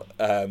Dyche, but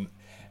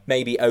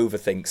maybe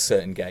overthinks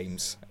certain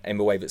games in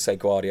the way that, say,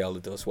 Guardiola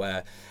does,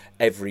 where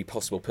every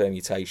possible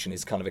permutation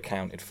is kind of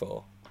accounted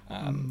for.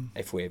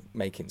 If we're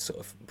making sort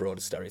of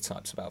broader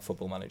stereotypes about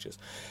football managers,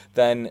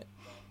 then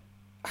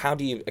how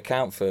do you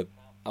account for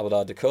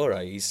Abildar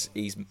Doucouré?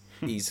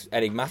 He's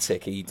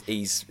enigmatic.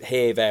 He's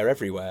here, there,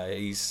 everywhere.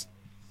 He's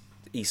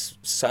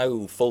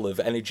so full of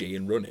energy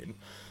and running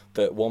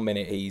that one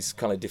minute he's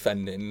kind of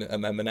defending,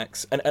 and then the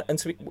next. And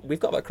we've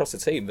got that across the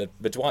team.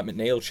 The Dwight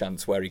McNeil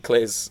chance where he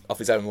clears off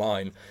his own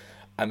line,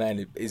 and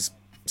then is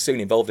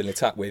soon involved in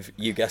attack with,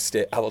 you guessed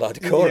it, Abildar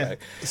Doucouré. Yeah,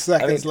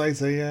 seconds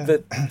later, yeah.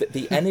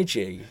 The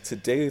energy to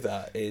do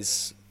that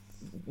is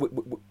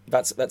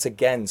that's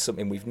again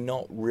something we've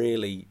not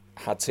really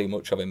had too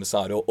much of in the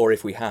side, or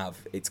if we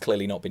have, it's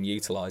clearly not been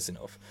utilised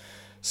enough.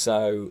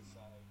 So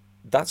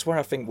that's where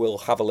I think we'll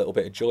have a little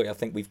bit of joy. I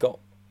think we've got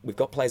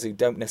players who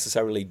don't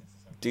necessarily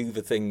do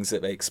the things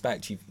that they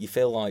expect. You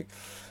feel like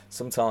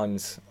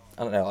sometimes,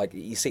 I don't know, like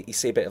you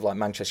see a bit of like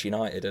Manchester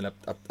United, and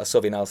I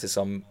saw the analysis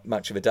on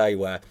Match of the Day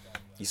where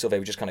you saw they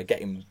were just kind of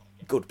getting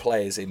good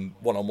players in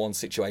one-on-one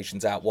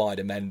situations out wide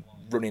and then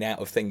running out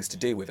of things to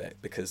do with it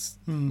because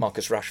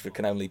Marcus Rashford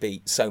can only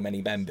beat so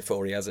many men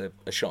before he has a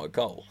shot at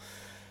goal.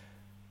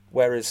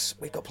 Whereas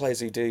we've got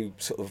players who do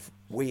sort of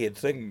weird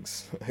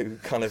things, who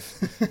kind of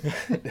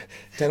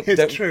don't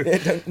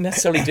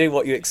necessarily do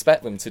what you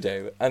expect them to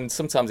do, and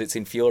sometimes it's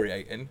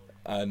infuriating.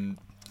 And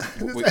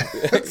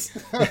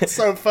that's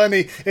so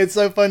funny. It's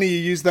so funny you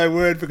use that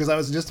word, because I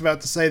was just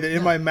about to say that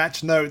in my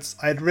match notes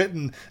I'd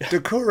written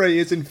Doucouré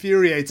is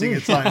infuriating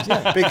at times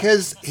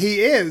because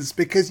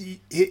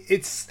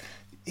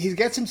he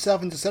gets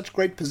himself into such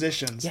great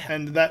positions,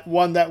 and that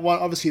one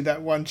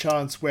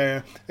chance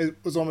where it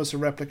was almost a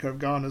replica of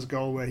Garner's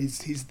goal, where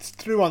he's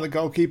through on the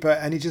goalkeeper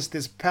and he just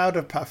this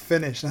powder puff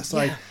finish, and it's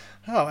like,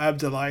 oh,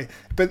 Abdoulaye.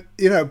 But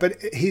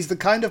he's the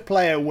kind of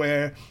player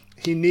where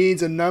he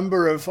needs a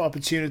number of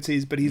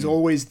opportunities, but he's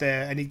always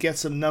there, and he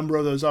gets a number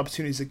of those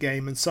opportunities a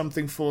game, and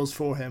something falls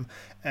for him.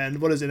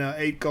 And what is it now?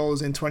 8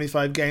 goals in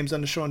 25 games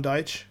under Sean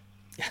Dyche.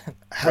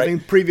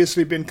 Having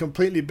previously been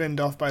completely binned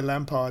off by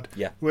Lampard,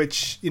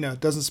 which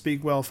doesn't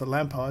speak well for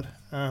Lampard,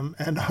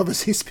 and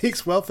obviously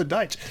speaks well for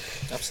Dyche.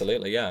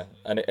 Absolutely, yeah,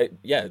 and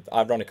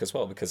ironic as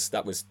well, because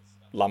that was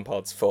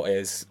Lampard's forte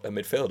as a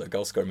midfielder,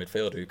 goal-scoring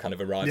midfielder who kind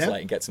of arrives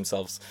late and gets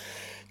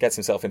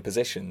himself in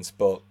positions.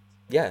 But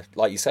yeah,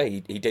 like you say,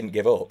 he didn't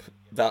give up.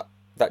 That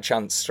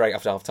chance straight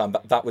after half time,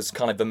 that was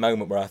kind of the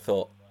moment where I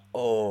thought,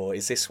 oh,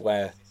 is this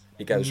where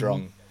it goes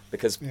wrong?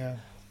 Because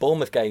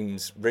Bournemouth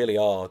games really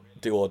are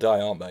do or die,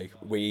 aren't they?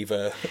 We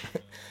either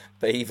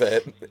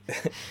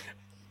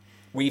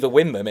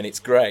win them and it's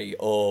great,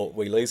 or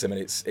we lose them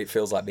and it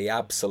feels like the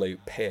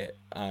absolute pit.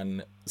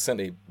 And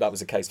certainly that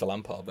was the case for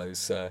Lampard.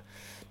 Those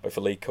both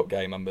the League Cup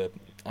game and the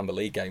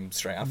league game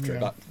straight after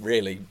it. That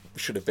really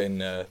should have been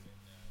the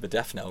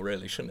death knell,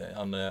 really, shouldn't it?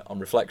 On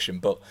reflection,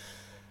 but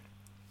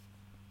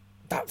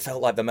that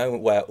felt like the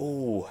moment where,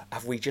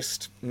 have we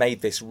just made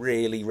this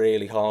really,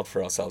 really hard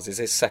for ourselves? Is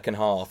this second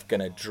half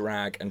going to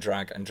drag and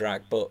drag and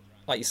drag? But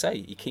like you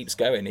say, he keeps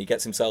going. He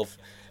gets himself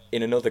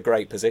in another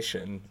great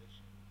position,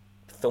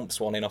 thumps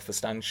one in off the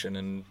stanchion,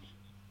 and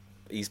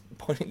he's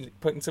pointing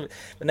to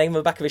the name on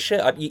the back of his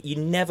shirt. You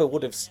never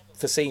would have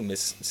foreseen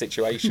this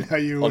situation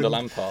under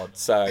Lampard.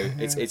 So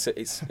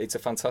it's a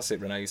fantastic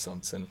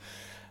renaissance,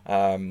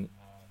 and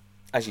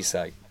as you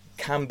say,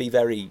 can be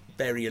very,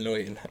 very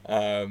annoying.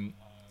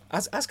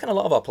 As can a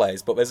lot of our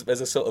players, but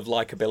there's a sort of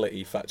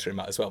likability factor in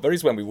that as well. There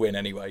is when we win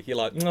anyway. You're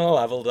like, no,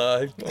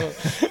 Abildar.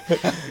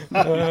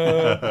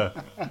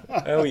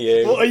 Oh,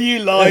 you. What are you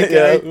like,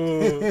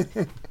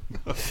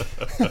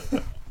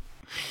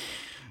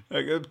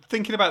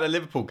 Thinking about the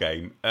Liverpool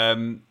game,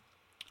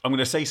 I'm going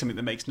to say something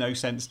that makes no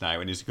sense now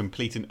and is a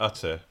complete and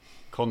utter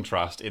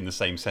contrast in the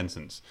same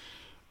sentence.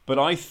 But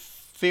I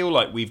feel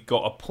like we've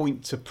got a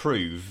point to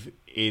prove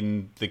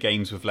in the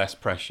games with less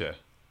pressure.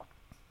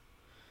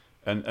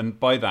 And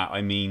by that,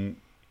 I mean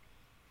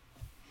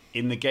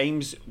in the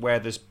games where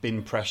there's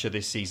been pressure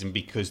this season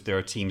because there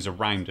are teams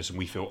around us and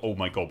we feel, oh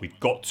my God, we've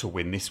got to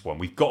win this one.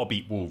 We've got to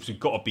beat Wolves. We've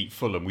got to beat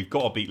Fulham. We've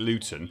got to beat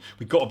Luton.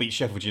 We've got to beat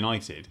Sheffield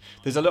United.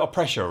 There's a lot of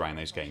pressure around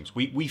those games.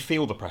 We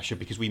feel the pressure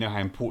because we know how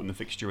important the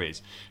fixture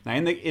is. Now,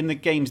 in the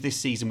games this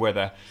season where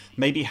there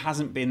maybe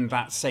hasn't been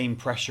that same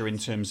pressure in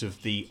terms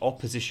of the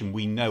opposition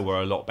we know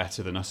are a lot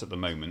better than us at the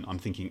moment, I'm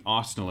thinking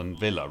Arsenal and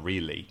Villa,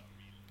 really.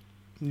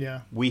 Yeah.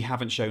 We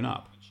haven't shown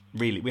up.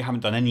 Really, we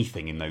haven't done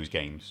anything in those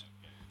games.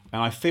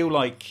 And I feel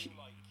like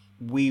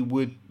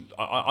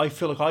I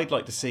feel like I'd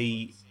like to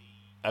see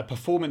a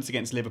performance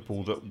against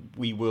Liverpool that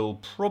we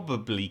will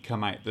probably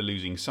come out the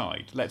losing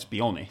side, let's be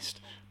honest.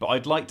 But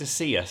I'd like to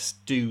see us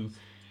do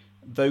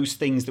those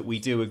things that we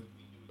do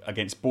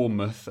against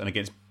Bournemouth and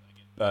against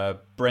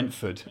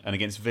Brentford and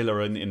against Villa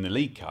in the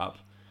League Cup.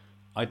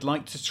 I'd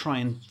like to try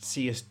and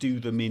see us do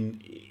them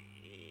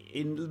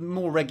in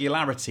more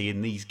regularity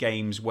in these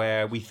games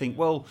where we think,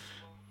 well,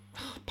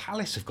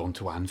 Palace have gone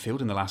to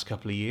Anfield in the last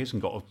couple of years and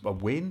got a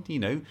win. You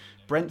know,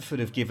 Brentford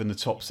have given the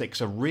top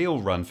six a real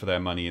run for their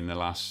money in the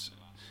last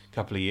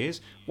couple of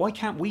years. Why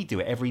can't we do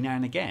it every now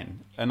and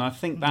again? And I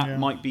think that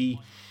might be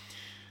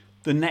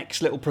the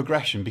next little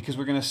progression, because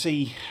we're going to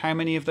see how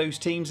many of those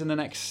teams in the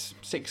next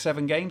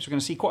 6-7 games. We're going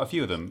to see quite a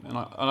few of them, and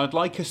I'd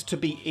like us to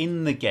be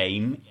in the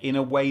game in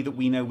a way that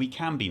we know we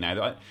can be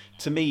now.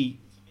 To me,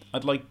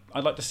 I'd like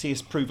to see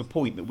us prove a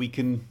point that we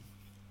can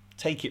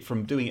take it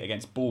from doing it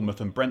against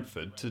Bournemouth and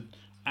Brentford to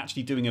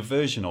actually doing a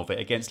version of it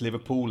against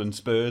Liverpool and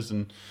Spurs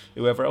and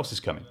whoever else is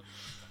coming.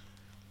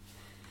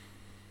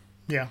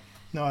 Yeah,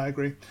 no, I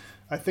agree.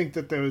 I think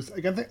that there was,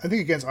 again, I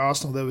think against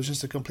Arsenal there was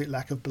just a complete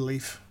lack of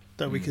belief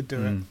that we could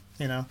do it.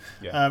 You know,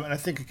 and I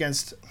think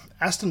against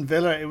Aston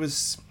Villa it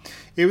was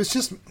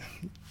just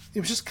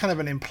kind of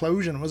an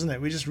implosion, wasn't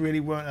it? We just really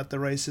weren't at the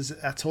races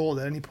at all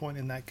at any point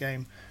in that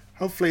game.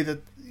 Hopefully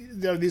that, you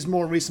know, these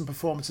more recent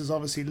performances,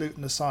 obviously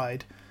Luton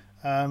aside,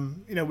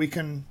 you know, we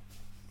can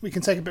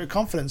take a bit of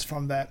confidence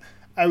from that.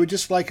 I would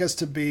just like us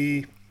to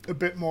be a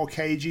bit more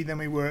cagey than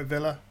we were at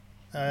Villa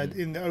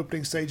in the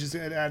opening stages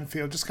at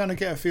Anfield. Just kind of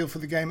get a feel for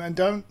the game and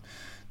don't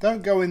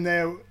go in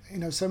there. You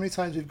know, so many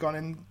times we've gone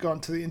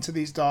into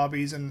these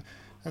derbies and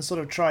sort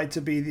of tried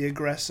to be the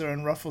aggressor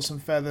and ruffle some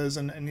feathers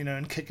and you know,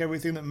 and kick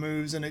everything that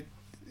moves, and it,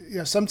 you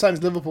know,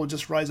 sometimes Liverpool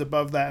just rise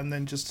above that and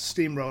then just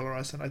steamroller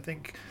us. And I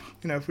think,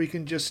 you know, if we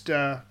can just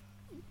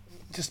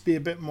be a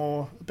bit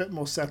more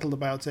settled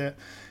about it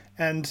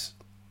and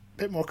a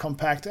bit more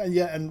compact,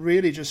 and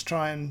really just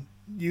try and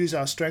use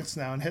our strengths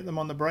now and hit them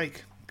on the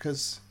break,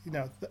 because, you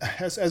know,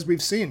 as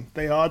we've seen,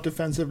 they are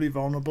defensively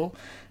vulnerable.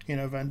 You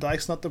know, Van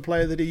Dijk's not the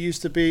player that he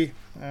used to be.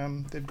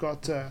 They've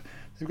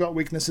got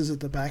weaknesses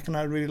at the back, and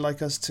I'd really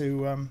like us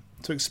to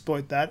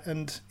exploit that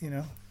and, you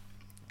know,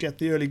 get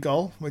the early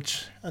goal,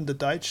 which under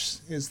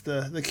Dyche is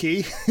the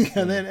key.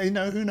 And then, you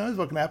know, who knows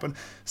what can happen?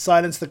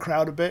 Silence the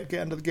crowd a bit,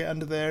 get under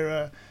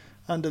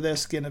their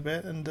skin a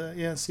bit,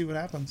 and see what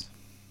happens.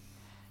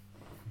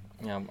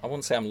 Yeah, I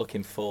wouldn't say I'm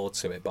looking forward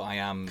to it, but I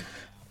am.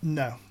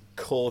 No.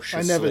 Cautiously.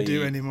 I never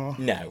do anymore.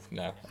 No.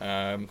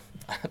 I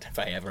don't know if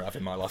I ever have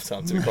in my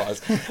lifetime, to be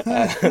quite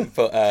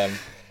honest.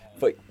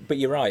 But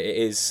you're right.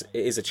 It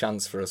is a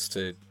chance for us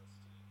to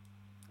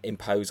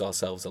impose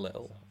ourselves a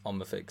little on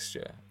the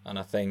fixture, and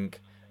I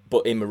think,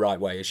 but in the right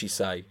way, as you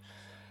say.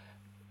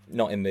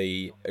 Not in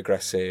the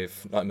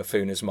aggressive, not in the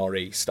Funes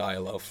Mori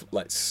style of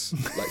let's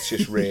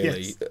just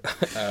really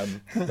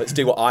let's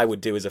do what I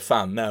would do as a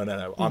fan.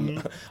 No.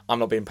 I'm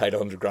not being paid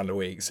 $100,000 a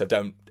week, so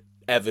don't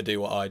ever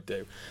do what I'd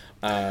do.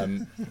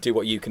 Do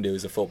what you can do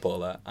as a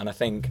footballer, and I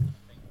think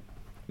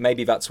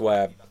maybe that's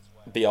where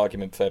the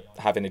argument for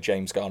having a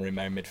James Garner in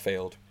their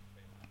midfield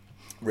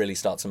really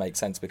starts to make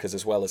sense, because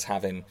as well as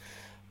having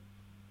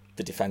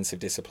the defensive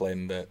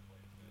discipline that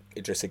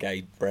Idrissa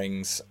Gueye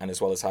brings, and as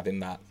well as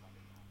having that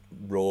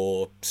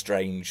raw,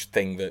 strange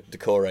thing that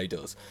Doucouré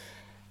does,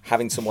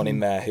 having someone in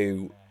there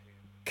who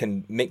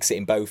can mix it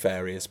in both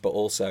areas, but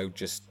also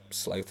just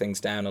slow things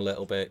down a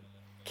little bit,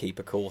 keep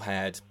a cool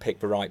head, pick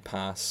the right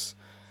pass,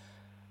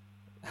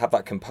 have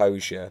that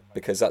composure,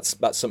 because that's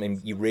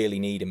something you really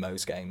need in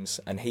those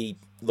games. And he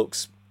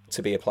looks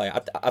to be a player.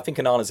 I think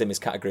Onana's in his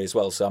category as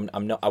well, so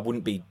I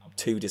wouldn't be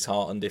too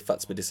disheartened if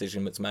that's the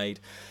decision that's made.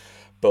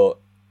 But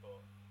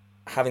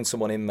having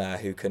someone in there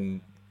who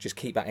can just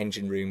keep that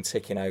engine room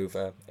ticking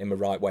over in the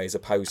right way, as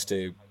opposed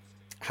to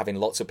having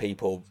lots of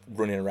people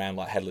running around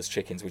like headless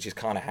chickens, which is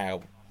kind of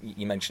how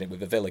you mentioned it with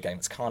the Villa game.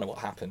 It's kind of what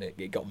happened.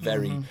 It got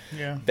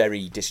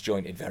very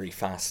disjointed very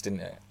fast,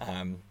 didn't it?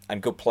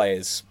 And good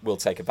players will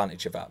take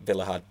advantage of that.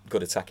 Villa had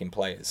good attacking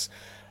players.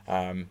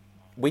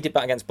 We did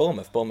that against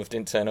Bournemouth. Bournemouth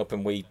didn't turn up,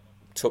 and we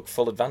took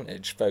full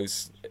advantage.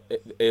 Those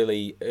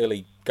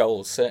early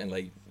goals,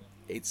 certainly,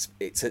 it's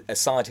a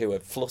side who are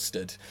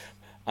flustered.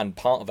 And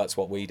part of that's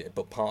what we did,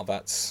 but part of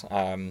that's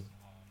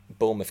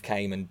Bournemouth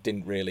came and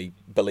didn't really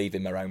believe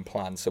in their own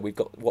plan. So we've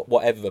got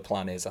whatever the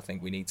plan is. I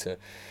think we need to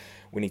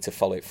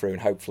follow it through,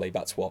 and hopefully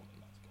that's what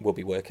we'll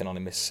be working on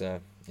in this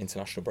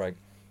international break.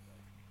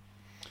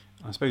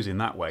 I suppose in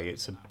that way,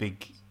 it's a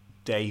big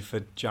day for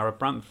Jarrad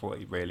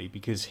Branthwaite, really,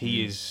 because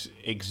he has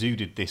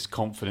exuded this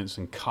confidence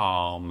and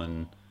calm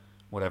and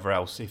whatever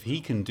else. If he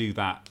can do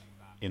that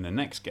in the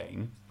next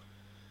game,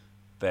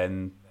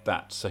 then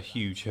that's a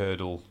huge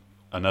hurdle,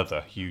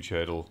 another huge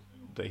hurdle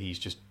that he's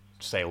just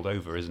sailed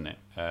over, isn't it?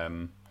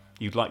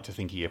 You'd like to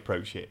think he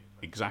approached it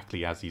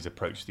exactly as he's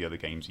approached the other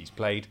games he's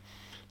played.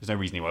 There's no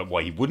reason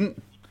why he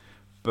wouldn't,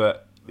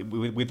 but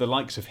with the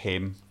likes of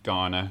him,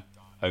 Garner,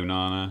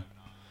 Onana,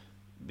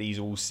 these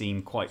all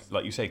seem quite,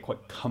 like you say,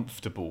 quite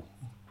comfortable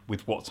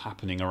with what's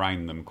happening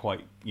around them.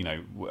 Quite,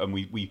 and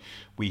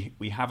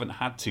we haven't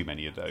had too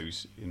many of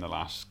those in the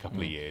last couple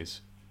of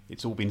years.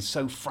 It's all been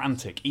so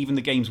frantic. Even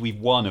the games we've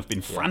won have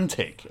been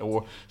frantic,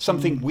 or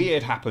something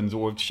weird happens,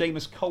 or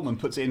Seamus Coleman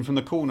puts it in from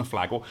the corner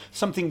flag, or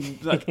something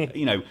like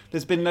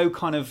There's been no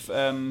kind of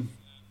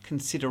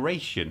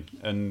consideration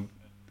and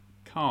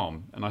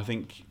calm. And I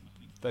think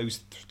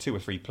those 2 or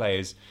 3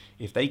 players,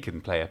 if they can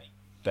play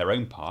their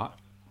own part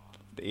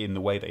in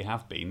the way they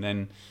have been,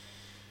 then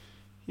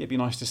it'd be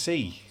nice to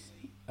see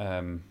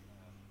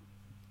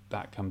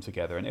that come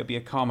together, and it'll be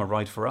a calmer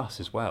ride for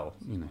us as well.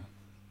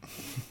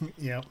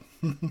 Yeah.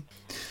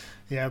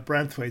 Yeah,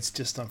 Branthwaite's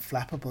just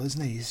unflappable,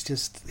 isn't he?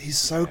 He's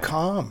so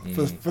calm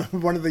for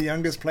one of the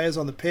youngest players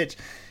on the pitch.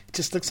 It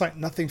just looks like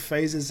nothing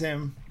phases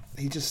him.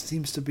 He just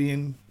seems to be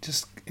in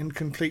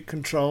complete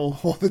control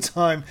all the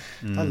time.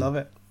 I love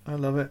it.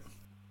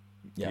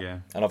 Yeah.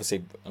 And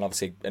obviously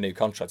a new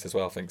contract as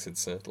well, I think,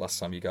 since the last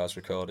time you guys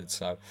recorded.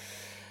 So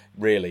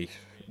really,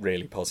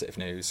 really positive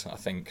news, I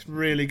think.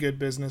 Really good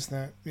business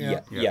there.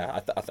 Yeah.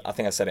 I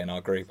think I said it in our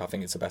group. I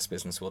think it's the best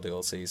business we'll do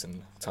all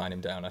season, tying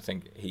him down. I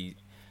think he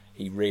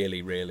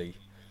really, really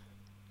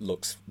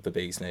looks the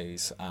bee's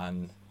knees.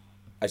 And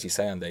as you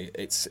say, Andy,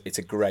 it's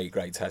a great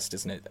test,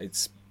 isn't it?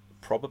 It's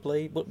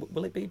probably,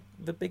 will it be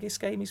the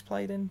biggest game he's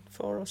played in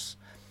for us?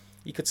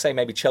 You could say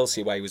maybe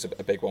Chelsea away was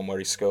a big one where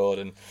he scored,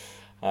 and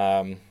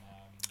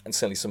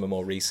certainly some of the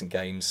more recent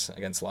games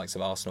against the likes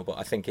of Arsenal. But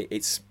I think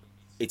it's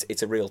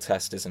a real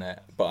test, isn't it?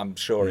 But I'm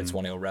sure it's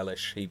one he'll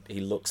relish.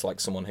 He looks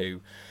like someone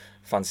who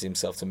fancies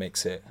himself to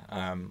mix it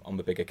on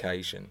the big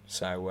occasion.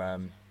 So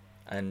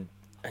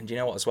and you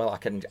know what as well, I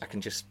can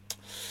just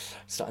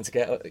starting to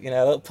get a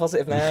little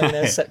positive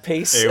now. Set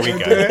piece. Here we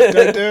go.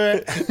 Don't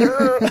do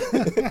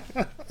it.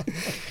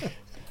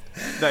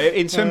 No,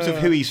 in terms of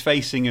who he's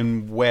facing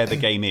and where the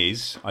game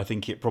is, I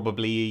think it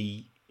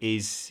probably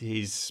is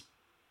his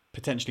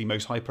potentially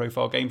most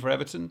high-profile game for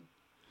Everton.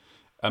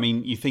 I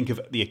mean, you think of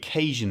the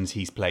occasions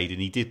he's played,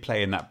 and he did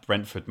play in that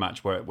Brentford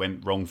match where it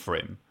went wrong for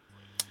him.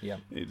 Yeah.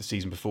 The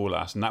season before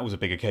last, and that was a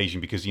big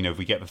occasion because if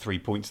we get the 3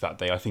 points that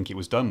day, I think it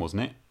was done,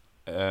 wasn't it?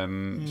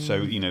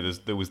 So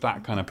there was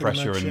that kind of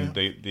pressure and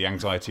the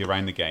anxiety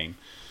around the game.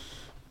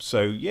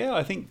 So yeah,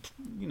 I think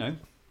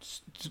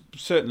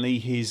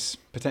certainly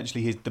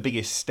potentially the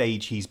biggest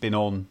stage he's been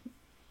on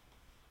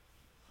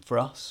for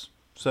us.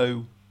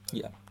 So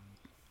yeah,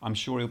 I'm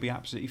sure he'll be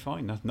absolutely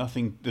fine. There's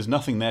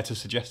nothing there to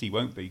suggest he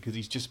won't be, because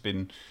he's just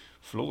been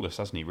flawless,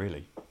 hasn't he?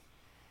 Really.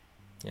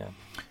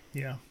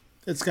 Yeah,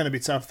 it's going to be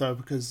tough though,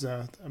 because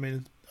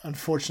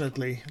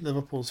unfortunately,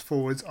 Liverpool's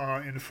forwards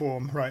are in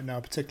form right now,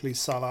 particularly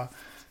Salah.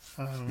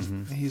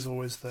 He's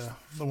always the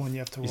one you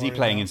have to worry about. Is he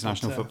playing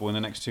international football in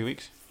the next 2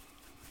 weeks?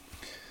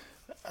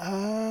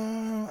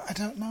 I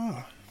don't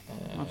know.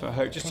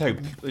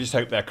 Just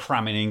hope they're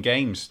cramming in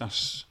games.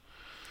 I've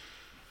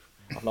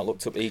not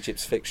looked up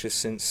Egypt's fixtures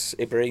since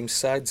Ibrahim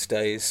Said's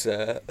days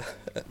at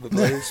the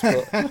Blues,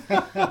 but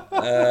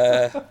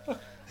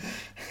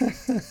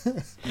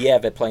yeah,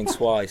 they're playing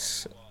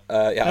twice.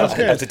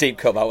 That's a deep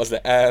cut, that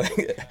wasn't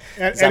it?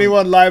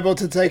 Anyone liable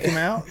to take him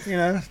out?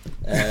 Yeah,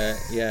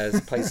 they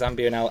play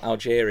Zambia and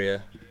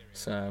Algeria.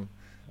 So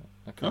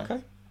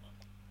okay.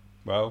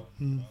 Well,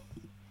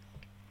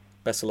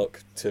 best of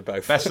luck to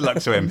both. Best of luck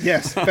to him.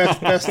 Yes,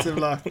 best of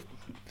luck.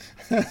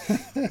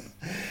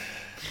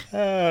 All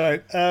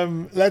right,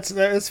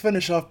 let's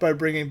finish off by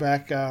bringing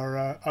back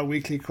our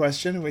weekly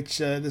question, which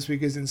this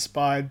week is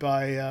inspired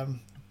by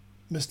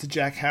Mr.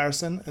 Jack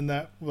Harrison and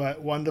that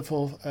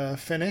wonderful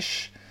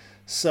finish.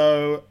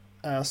 So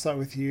I'll start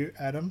with you,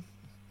 Adam.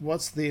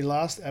 What's the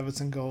last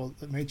Everton goal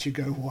that made you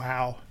go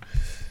wow?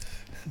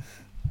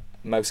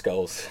 Most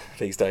goals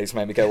these days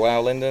make me go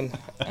wow, Lyndon.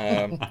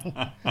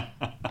 That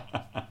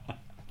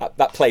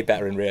played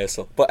better in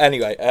rehearsal, but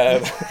anyway, I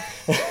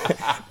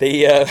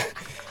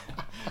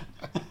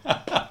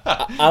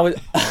was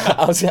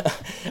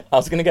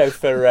going to go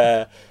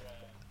for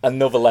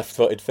another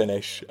left-footed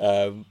finish,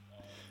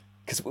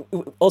 because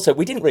also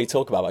we didn't really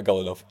talk about that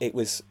goal enough. It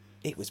was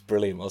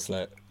brilliant,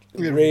 wasn't it?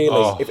 Really,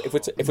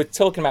 if we're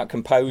talking about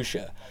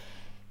composure,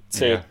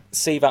 to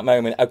see that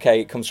moment.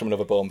 Okay, it comes from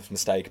another Bournemouth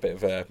mistake, a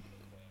bit of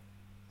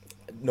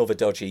another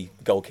dodgy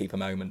goalkeeper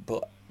moment,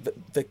 but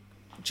the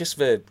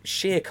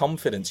sheer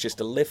confidence just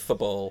to lift the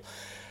ball,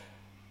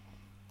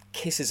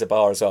 kisses a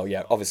bar as well.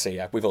 Yeah, obviously,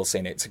 yeah, we've all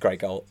seen it. It's a great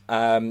goal.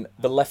 The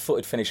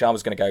left-footed finish I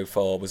was going to go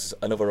for was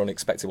another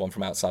unexpected one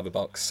from outside the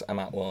box, and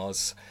that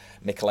was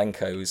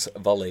Mykolenko's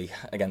volley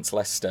against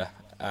Leicester.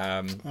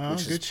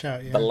 Which good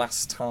shout, yeah. The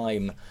last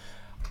time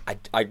I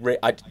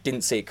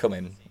didn't see it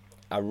coming.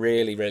 I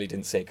really, really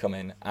didn't see it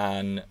coming.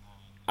 And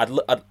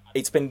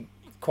it's been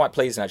quite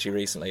pleasing, actually,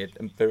 recently.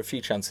 There were a few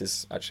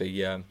chances,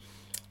 actually,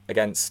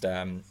 against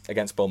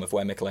Bournemouth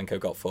where Mykolenko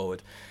got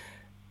forward.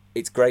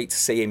 It's great to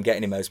see him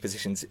getting in those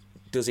positions.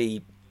 Does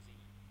he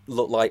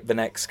look like the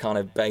next kind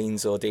of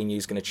Baines or Dean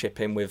who's going to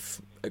chip in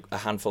with a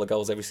handful of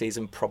goals every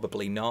season?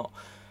 Probably not.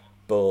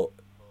 But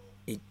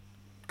he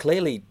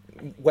clearly,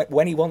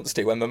 when he wants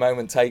to, when the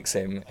moment takes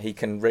him, he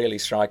can really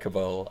strike a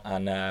ball.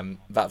 And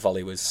that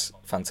volley was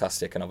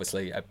fantastic, and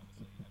obviously a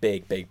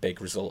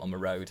big result on the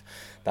road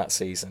that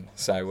season.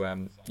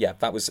 So yeah,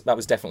 that was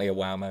definitely a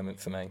wow moment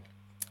for me.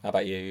 How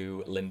about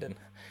you, Lyndon?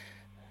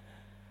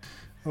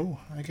 Oh,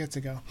 I get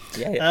to go.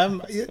 Yeah.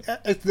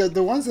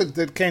 The ones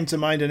that came to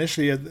mind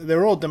initially,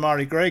 they're all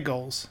Demarai Gray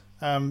goals.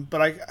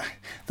 But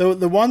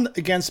the one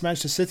against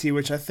Manchester City,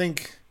 which I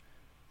think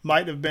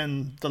might have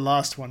been the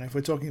last one, if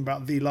we're talking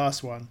about the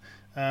last one.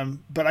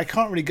 But I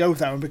can't really go with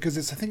that one because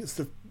I think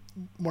it's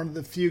one of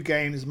the few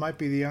games, might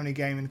be the only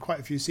game in quite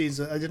a few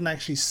seasons that I didn't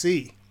actually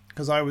see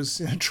because I was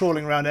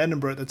trawling around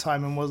Edinburgh at the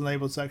time and wasn't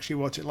able to actually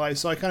watch it live.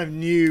 So I kind of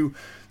knew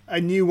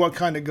what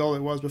kind of goal it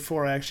was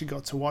before I actually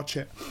got to watch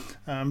it.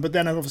 But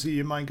then obviously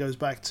your mind goes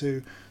back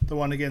to the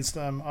one against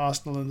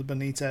Arsenal and the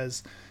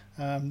Benitez.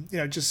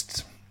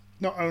 Just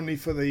not only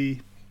for the,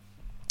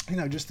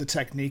 just the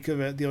technique of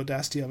it, the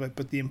audacity of it,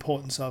 but the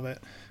importance of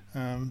it.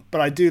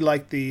 But I do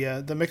like the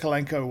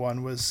Mykolenko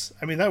one.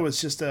 That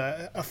was just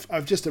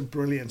a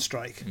brilliant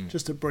strike,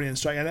 just a brilliant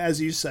strike, and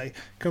as you say,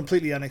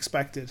 completely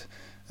unexpected.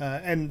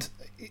 And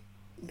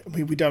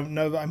we don't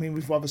know that. I mean,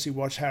 we've obviously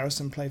watched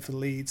Harrison play for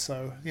Leeds,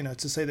 so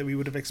to say that we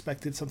would have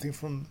expected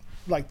something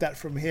like that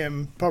from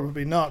him,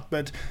 probably not.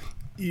 But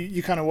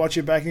you kind of watch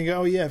it back and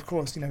go, oh yeah, of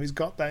course, he's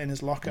got that in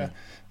his locker,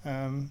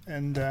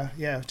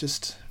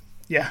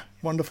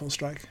 wonderful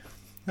strike.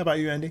 How about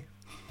you, Andy?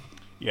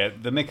 Yeah,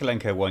 the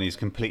Mykolenko one is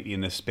completely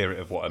in the spirit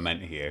of what I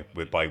meant here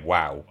by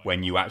wow.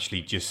 When you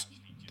actually just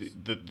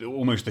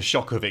almost the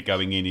shock of it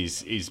going in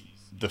is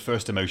the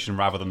first emotion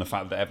rather than the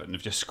fact that Everton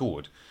have just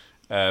scored.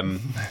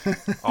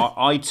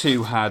 I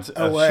too had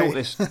a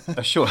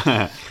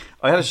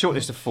short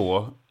list of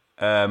 4.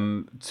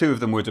 2 of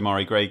them were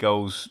Demarai Gray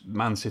goals,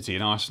 Man City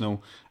and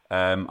Arsenal.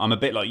 I'm a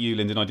bit like you,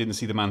 Lyndon. I didn't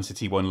see the Man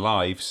City one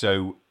live,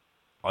 so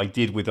I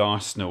did with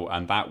Arsenal,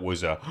 and that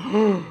was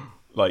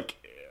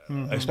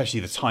especially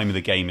the time of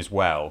the game as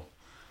well.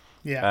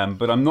 Yeah.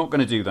 But I'm not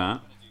going to do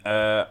that.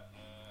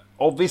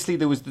 Obviously,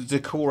 there was the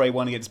Decore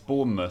one against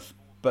Bournemouth,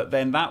 but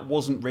then that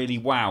wasn't really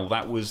wow.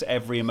 That was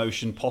every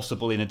emotion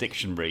possible in a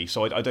dictionary.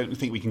 So I don't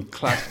think we can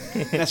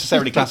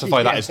necessarily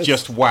classify that as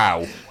just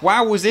wow.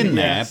 Wow was in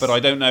there, but I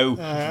don't know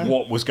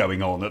what was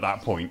going on at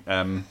that point.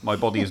 My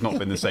body has not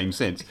been the same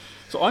since.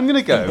 So I'm going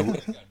to go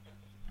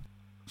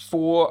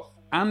for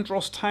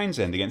Andros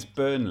Townsend against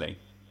Burnley.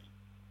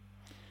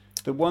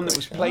 The one that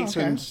was played to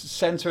him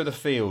centre of the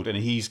field, and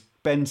he's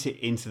bent it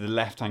into the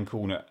left-hand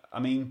corner. I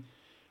mean,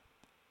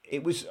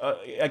 it was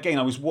again.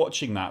 I was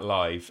watching that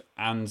live,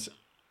 and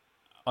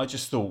I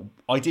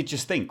did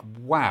just think,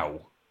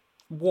 wow,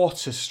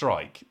 what a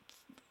strike!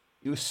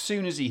 As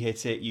soon as he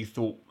hit it, you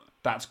thought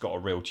that's got a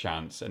real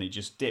chance, and it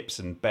just dips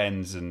and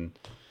bends, and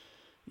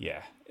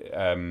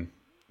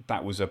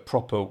that was a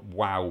proper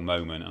wow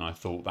moment. And I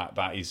thought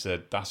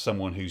that's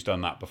someone who's done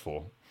that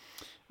before.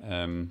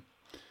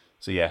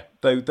 So yeah,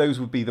 those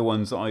would be the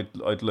ones that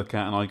I'd look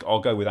at, and I'll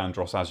go with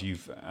Andros as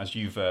you've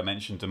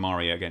mentioned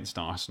Demarai against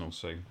Arsenal.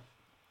 So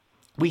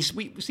we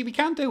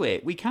can do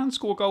it. We can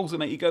score goals that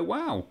make you go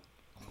wow.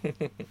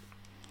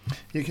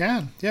 You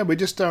can, yeah. We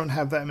just don't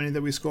have that many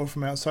that we score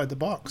from outside the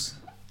box.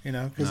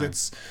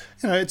 Because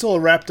it's all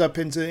wrapped up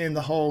in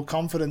the whole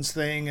confidence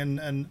thing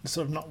and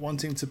sort of not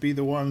wanting to be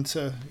the one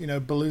to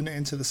balloon it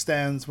into the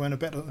stands when a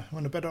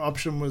better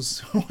option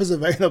was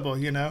available.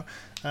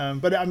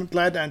 But I'm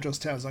glad Andros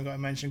Townsend got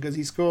mentioned because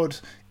he scored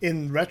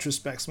in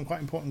retrospect some quite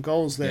important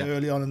goals there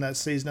early on in that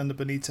season under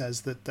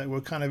Benitez that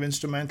were kind of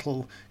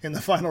instrumental in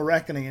the final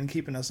reckoning and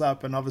keeping us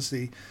up. And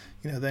obviously,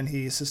 then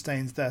he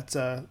sustains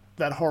that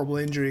horrible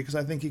injury because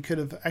I think he could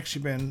have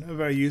actually been a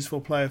very useful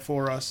player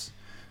for us.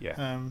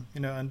 Yeah.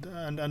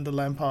 And under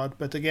Lampard,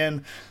 but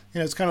again,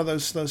 it's kind of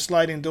those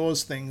sliding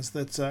doors things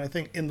that I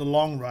think in the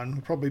long run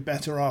we're probably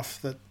better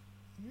off that,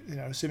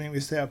 assuming we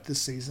stay up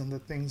this season,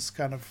 that things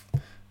kind of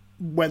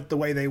went the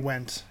way they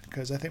went,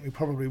 because I think we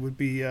probably would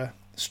be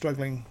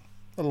struggling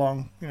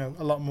along,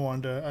 a lot more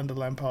under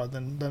Lampard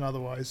than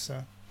otherwise.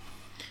 So.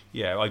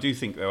 Yeah, I do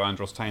think though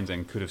Andros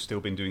Townsend could have still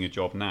been doing a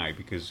job now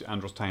because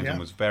Andros Townsend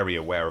was very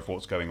aware of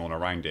what's going on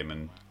around him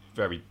and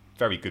very,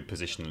 very good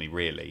positionally,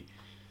 really.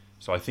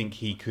 So I think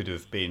he could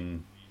have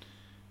been,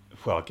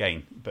 well,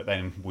 again, but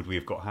then would we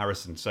have got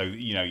Harrison? So,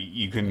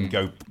 you can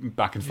go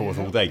back and forth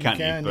all day, can't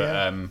you?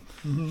 But,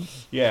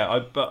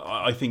 yeah. but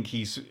I think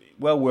he's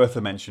well worth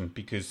a mention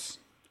because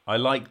I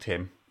liked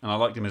him, and I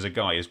liked him as a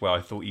guy as well.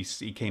 I thought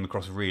he came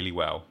across really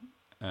well,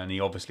 and he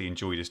obviously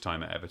enjoyed his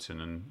time at Everton,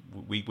 and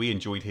we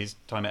enjoyed his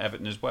time at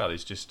Everton as well.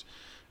 It's just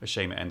a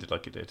shame it ended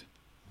like it did.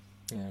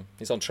 Yeah,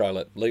 he's on trial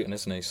at Luton,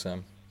 isn't he,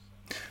 Sam?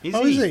 Is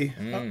he?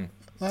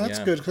 That's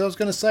good, because I was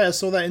going to say I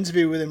saw that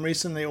interview with him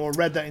recently, or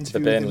read that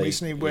interview with him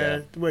recently,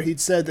 where he'd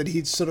said that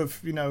he'd sort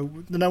of, no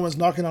one's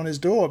knocking on his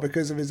door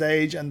because of his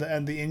age and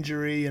the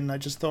injury, and I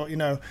just thought,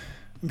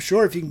 I'm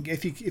sure if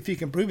he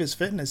can prove his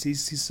fitness,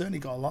 he's certainly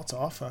got a lot to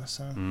offer.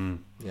 So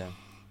yeah,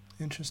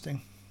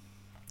 interesting.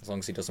 As long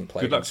as he doesn't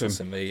play against us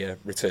in the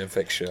return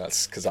fixture,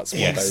 because that's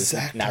one of those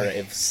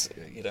narratives.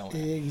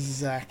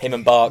 Exactly. Him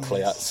and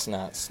Barkley, that's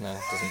doesn't.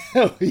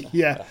 Oh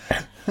yeah.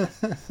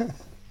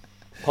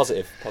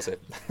 Positive.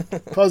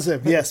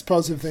 Positive, yes,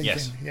 positive thinking.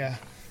 Yes. Yeah.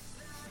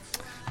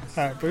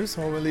 All right, Bruce,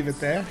 well, we'll leave it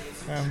there.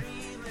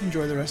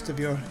 Enjoy the rest of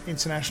your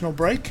international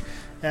break.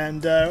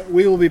 And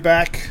we will be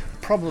back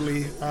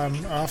probably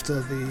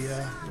after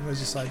the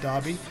Merseyside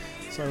derby.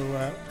 So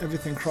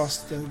everything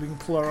crossed, we can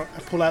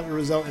pull out the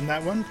result in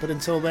that one. But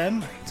until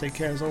then, take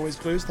care as always,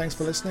 Blues. Thanks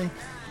for listening,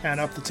 and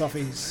up the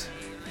Toffees.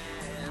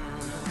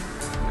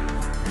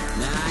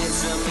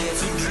 Nights are made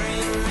for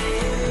dreaming.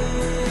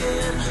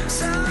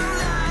 Some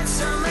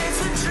nights are made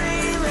for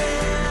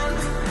dreaming.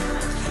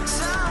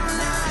 Some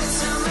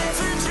nights are made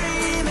for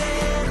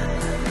dreaming.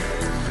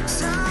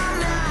 Some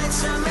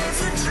nights are made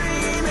for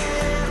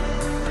dreaming.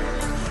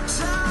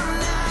 Some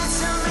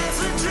nights are made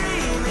for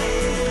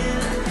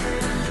dreaming.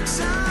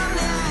 Some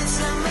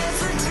nights are made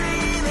for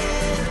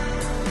dreaming.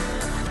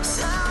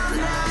 Some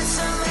nights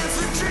are made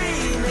for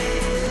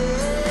dreaming.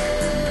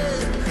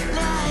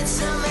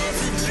 Nights are made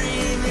for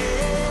dreaming.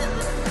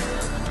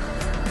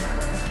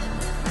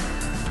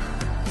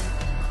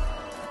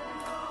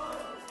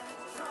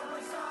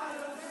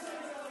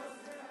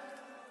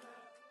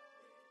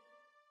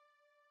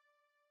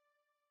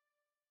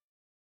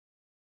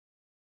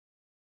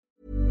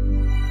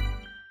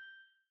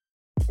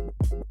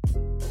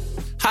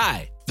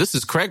 Hi, this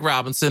is Craig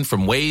Robinson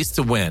from Ways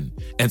to Win,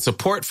 and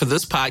support for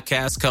this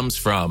podcast comes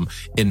from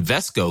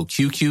Invesco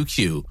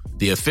QQQ,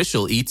 the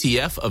official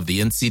ETF of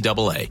the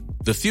NCAA.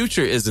 The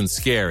future isn't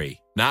scary.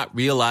 Not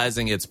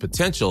realizing its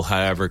potential,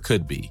 however,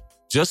 could be.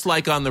 Just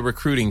like on the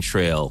recruiting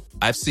trail,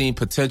 I've seen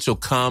potential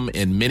come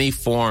in many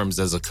forms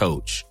as a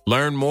coach.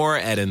 Learn more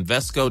at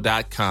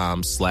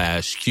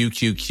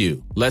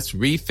Invesco.com/QQQ. Let's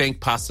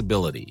rethink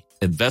possibility.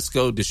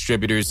 Invesco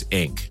Distributors,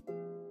 Inc.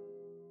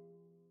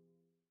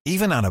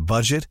 Even on a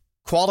budget,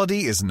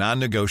 quality is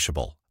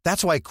non-negotiable.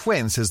 That's why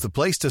Quince is the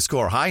place to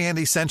score high-end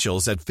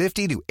essentials at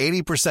 50 to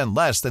 80%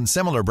 less than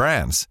similar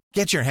brands.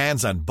 Get your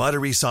hands on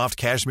buttery soft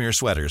cashmere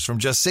sweaters from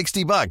just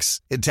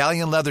 $60,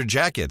 Italian leather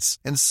jackets,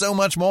 and so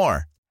much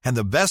more. And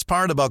the best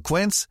part about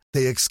Quince,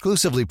 they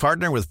exclusively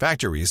partner with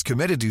factories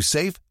committed to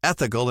safe,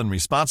 ethical, and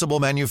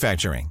responsible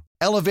manufacturing.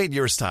 Elevate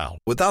your style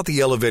without the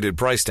elevated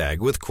price tag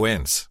with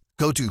Quince.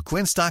 Go to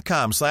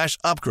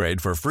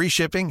quince.com/upgrade for free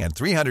shipping and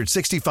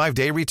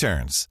 365-day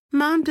returns.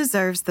 Mom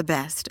deserves the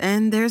best,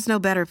 and there's no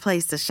better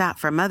place to shop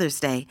for Mother's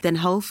Day than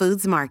Whole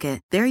Foods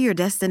Market. They're your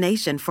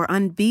destination for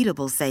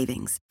unbeatable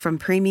savings, from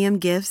premium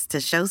gifts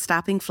to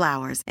show-stopping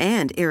flowers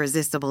and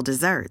irresistible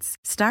desserts.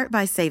 Start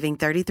by saving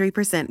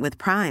 33% with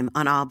Prime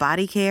on all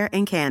body care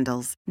and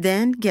candles.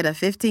 Then get a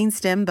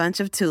 15-stem bunch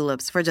of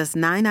tulips for just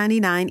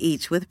 $9.99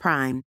 each with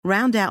Prime.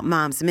 Round out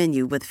Mom's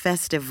menu with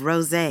festive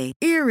rosé,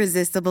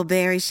 irresistible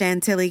berry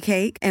chantilly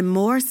cake, and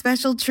more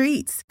special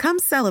treats. Come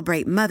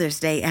celebrate Mother's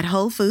Day at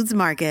Whole Foods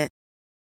Market.